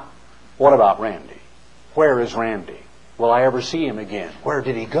not, what about Randy? Where is Randy? Will I ever see him again? Where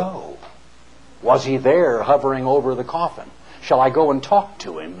did he go? Was he there hovering over the coffin? Shall I go and talk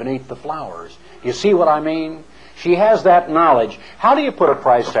to him beneath the flowers? You see what I mean? She has that knowledge. How do you put a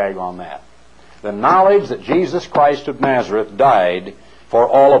price tag on that? The knowledge that Jesus Christ of Nazareth died for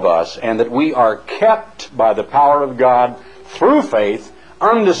all of us, and that we are kept by the power of God through faith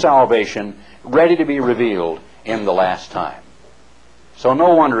unto salvation, ready to be revealed in the last time. So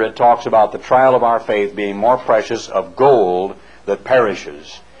no wonder it talks about the trial of our faith being more precious of gold that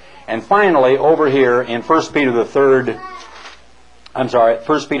perishes. And finally, over here in 1 Peter the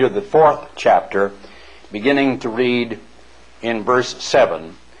 4th chapter, beginning to read in verse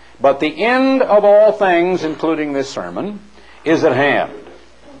 7, "But the end of all things," including this sermon, "is at hand.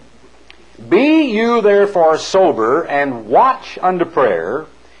 Be you therefore sober, and watch unto prayer,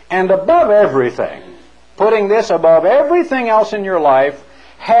 and above everything," putting this above everything else in your life,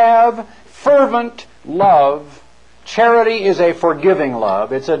 "have fervent love." Charity is a forgiving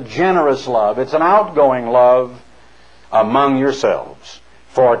love. It's a generous love. It's an outgoing love among yourselves.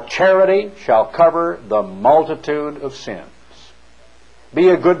 "For charity shall cover the multitude of sins." Be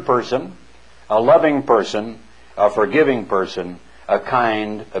a good person, a loving person, a forgiving person, a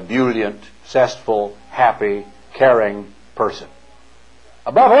kind, ebullient, zestful, happy, caring person.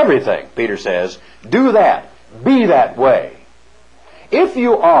 Above everything, Peter says, do that. Be that way. If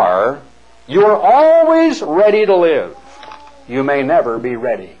you are, you're always ready to live. You may never be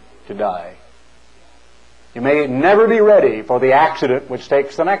ready to die. You may never be ready for the accident which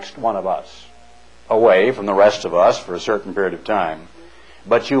takes the next one of us away from the rest of us for a certain period of time.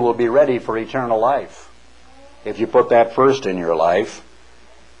 But you will be ready for eternal life if you put that first in your life.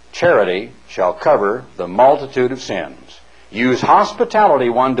 Charity shall cover the multitude of sins. Use hospitality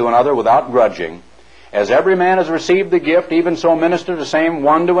one to another without grudging. As every man has received the gift, even so minister the same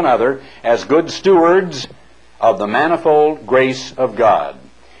one to another as good stewards of the manifold grace of God.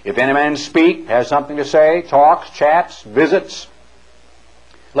 If any man speak, has something to say, talks, chats, visits,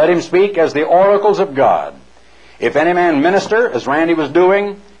 let him speak as the oracles of God. If any man minister, as Randy was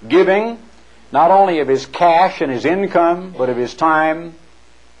doing, giving, not only of his cash and his income, but of his time,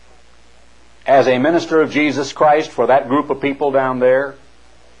 as a minister of Jesus Christ for that group of people down there.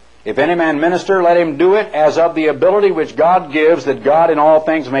 If any man minister, let him do it as of the ability which God gives, that God in all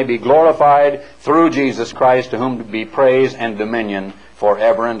things may be glorified through Jesus Christ, to whom be praise and dominion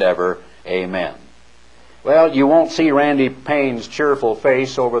forever and ever. Amen. Well, you won't see Randy Payne's cheerful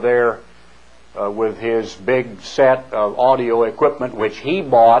face over there with his big set of audio equipment, which he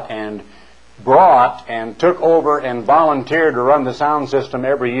bought and brought and took over and volunteered to run the sound system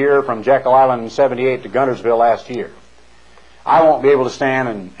every year from Jekyll Island in 78 to Guntersville last year. I won't be able to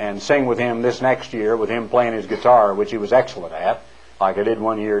stand and sing with him this next year with him playing his guitar, which he was excellent at, like I did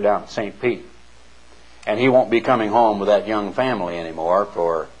one year down at St. Pete. And he won't be coming home with that young family anymore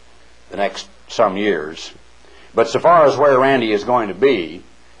for the next some years. But so far as where Randy is going to be,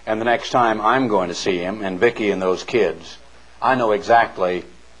 and the next time I'm going to see him, and Vicki and those kids, I know exactly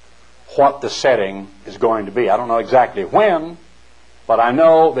what the setting is going to be. I don't know exactly when, but I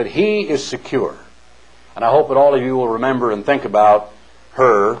know that he is secure. And I hope that all of you will remember and think about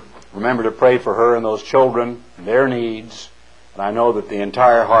her, remember to pray for her and those children and their needs. And I know that the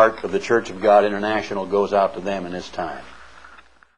entire heart of the Church of God International goes out to them in this time.